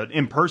an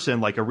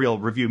in-person, like a real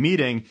review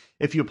meeting,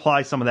 if you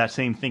apply some of that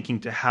same thinking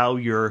to how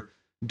you're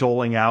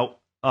doling out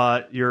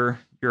your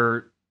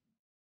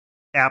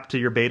app to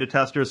your beta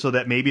testers, so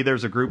that maybe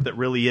there's a group that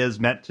really is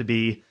meant to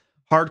be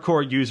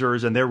hardcore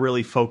users, and they're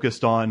really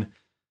focused on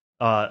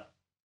a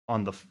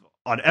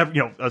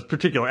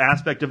particular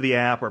aspect of the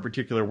app or a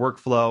particular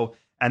workflow.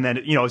 And then,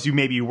 as you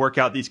maybe work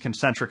out these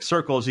concentric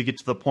circles, you get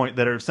to the point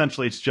that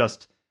essentially it's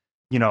just,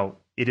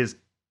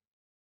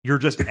 you're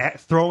just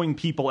throwing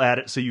people at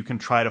it so you can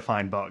try to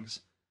find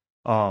bugs,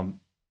 and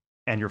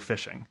you're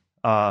fishing,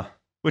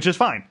 which is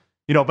fine,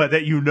 but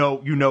that you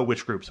know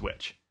which group's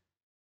which.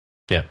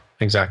 Yeah,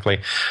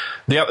 exactly.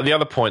 The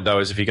other point though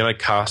is if you're going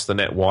to cast the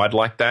net wide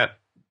like that,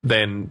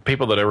 then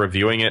people that are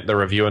reviewing it, the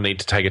reviewer need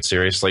to take it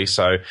seriously.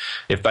 So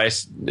if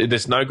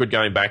there's no good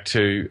going back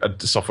to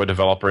a software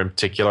developer in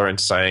particular and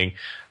saying,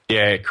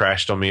 yeah, it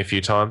crashed on me a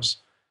few times.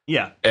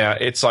 Yeah,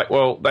 it's like,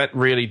 well, that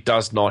really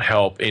does not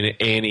help in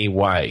any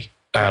way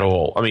at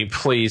all. I mean,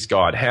 please,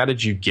 God, how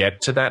did you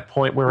get to that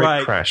point where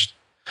it crashed?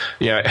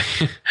 Yeah.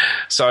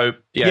 So,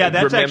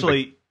 that's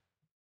actually,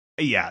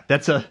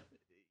 that's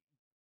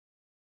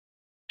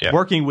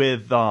working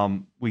with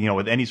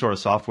with any sort of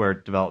software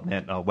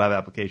development, web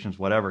applications,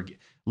 whatever,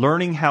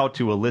 learning how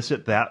to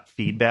elicit that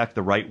feedback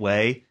the right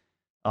way.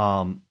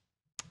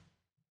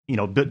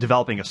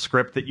 Developing a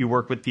script that you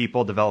work with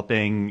people,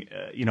 developing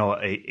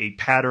a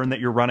pattern that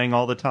you're running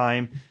all the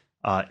time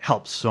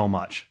helps so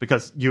much,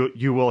 because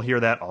you will hear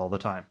that all the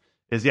time.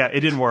 It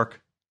didn't work.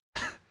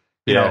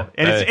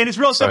 It's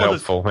real simple.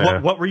 Helpful,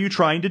 what were you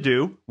trying to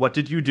do? What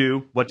did you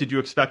do? What did you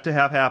expect to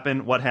have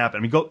happen? What happened?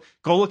 I mean,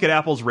 go look at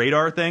Apple's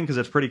radar thing, because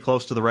it's pretty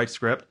close to the right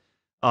script.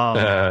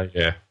 But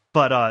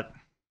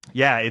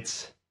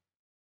it's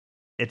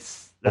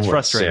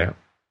frustrating. Yeah.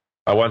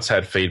 I once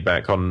had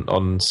feedback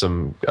on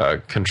some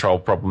control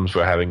problems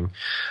we're having,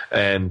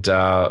 and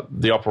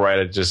the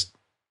operator just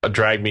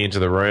dragged me into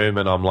the room,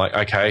 and I'm like,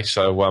 okay,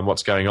 so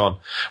what's going on?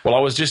 Well, I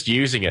was just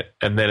using it,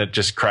 and then it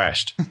just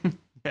crashed.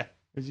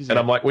 And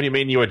I'm like, what do you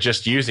mean you were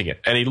just using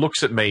it? And he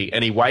looks at me,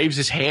 and he waves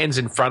his hands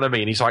in front of me,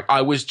 and he's like,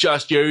 I was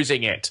just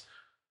using it.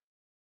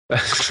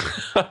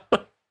 Come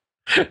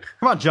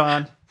on,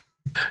 John.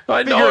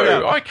 I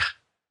know.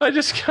 I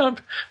just can't.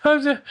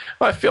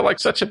 I feel like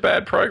such a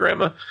bad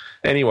programmer.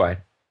 Anyway,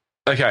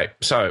 okay,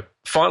 so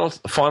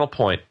final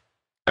point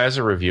as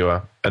a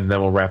reviewer, and then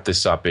we'll wrap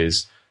this up,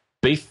 is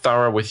be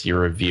thorough with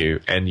your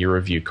review and your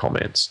review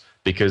comments,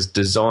 because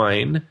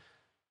design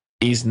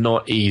is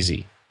not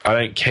easy. I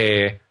don't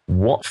care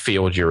what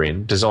field you're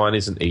in. Design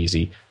isn't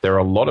easy. There are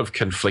a lot of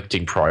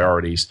conflicting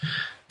priorities.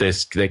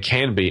 There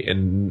can be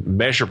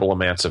immeasurable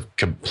amounts of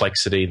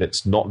complexity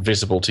that's not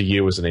visible to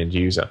you as an end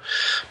user.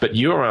 But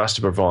you are asked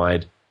to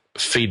provide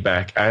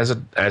feedback as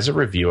a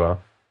reviewer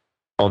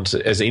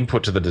as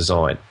input to the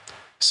design,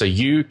 so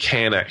you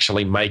can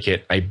actually make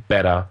it a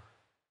better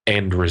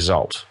end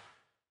result.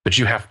 But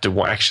you have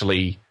to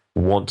actually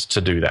want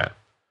to do that.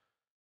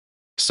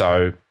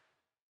 So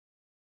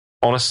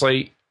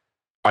honestly,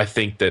 I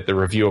think that the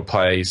reviewer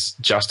plays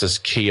just as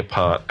key a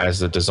part as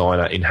the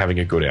designer in having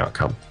a good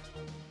outcome.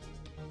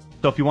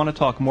 So if you want to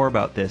talk more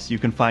about this, you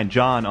can find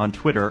John on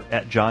Twitter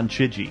at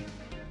JohnChidgey,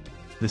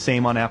 the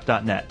same on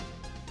app.net,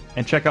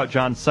 and check out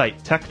John's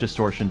site,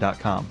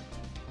 techdistortion.com.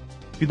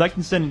 If you'd like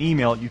to send an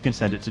email, you can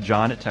send it to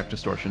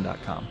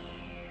john@techdistortion.com.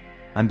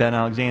 I'm Ben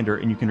Alexander,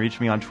 and you can reach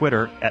me on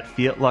Twitter at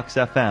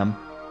FiatLuxFM,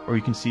 or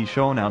you can see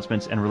show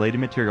announcements and related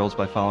materials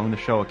by following the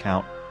show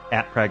account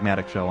at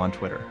Pragmatic Show on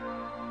Twitter.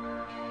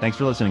 Thanks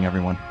for listening,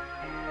 everyone.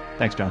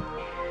 Thanks, John.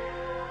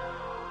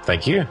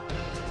 Thank you.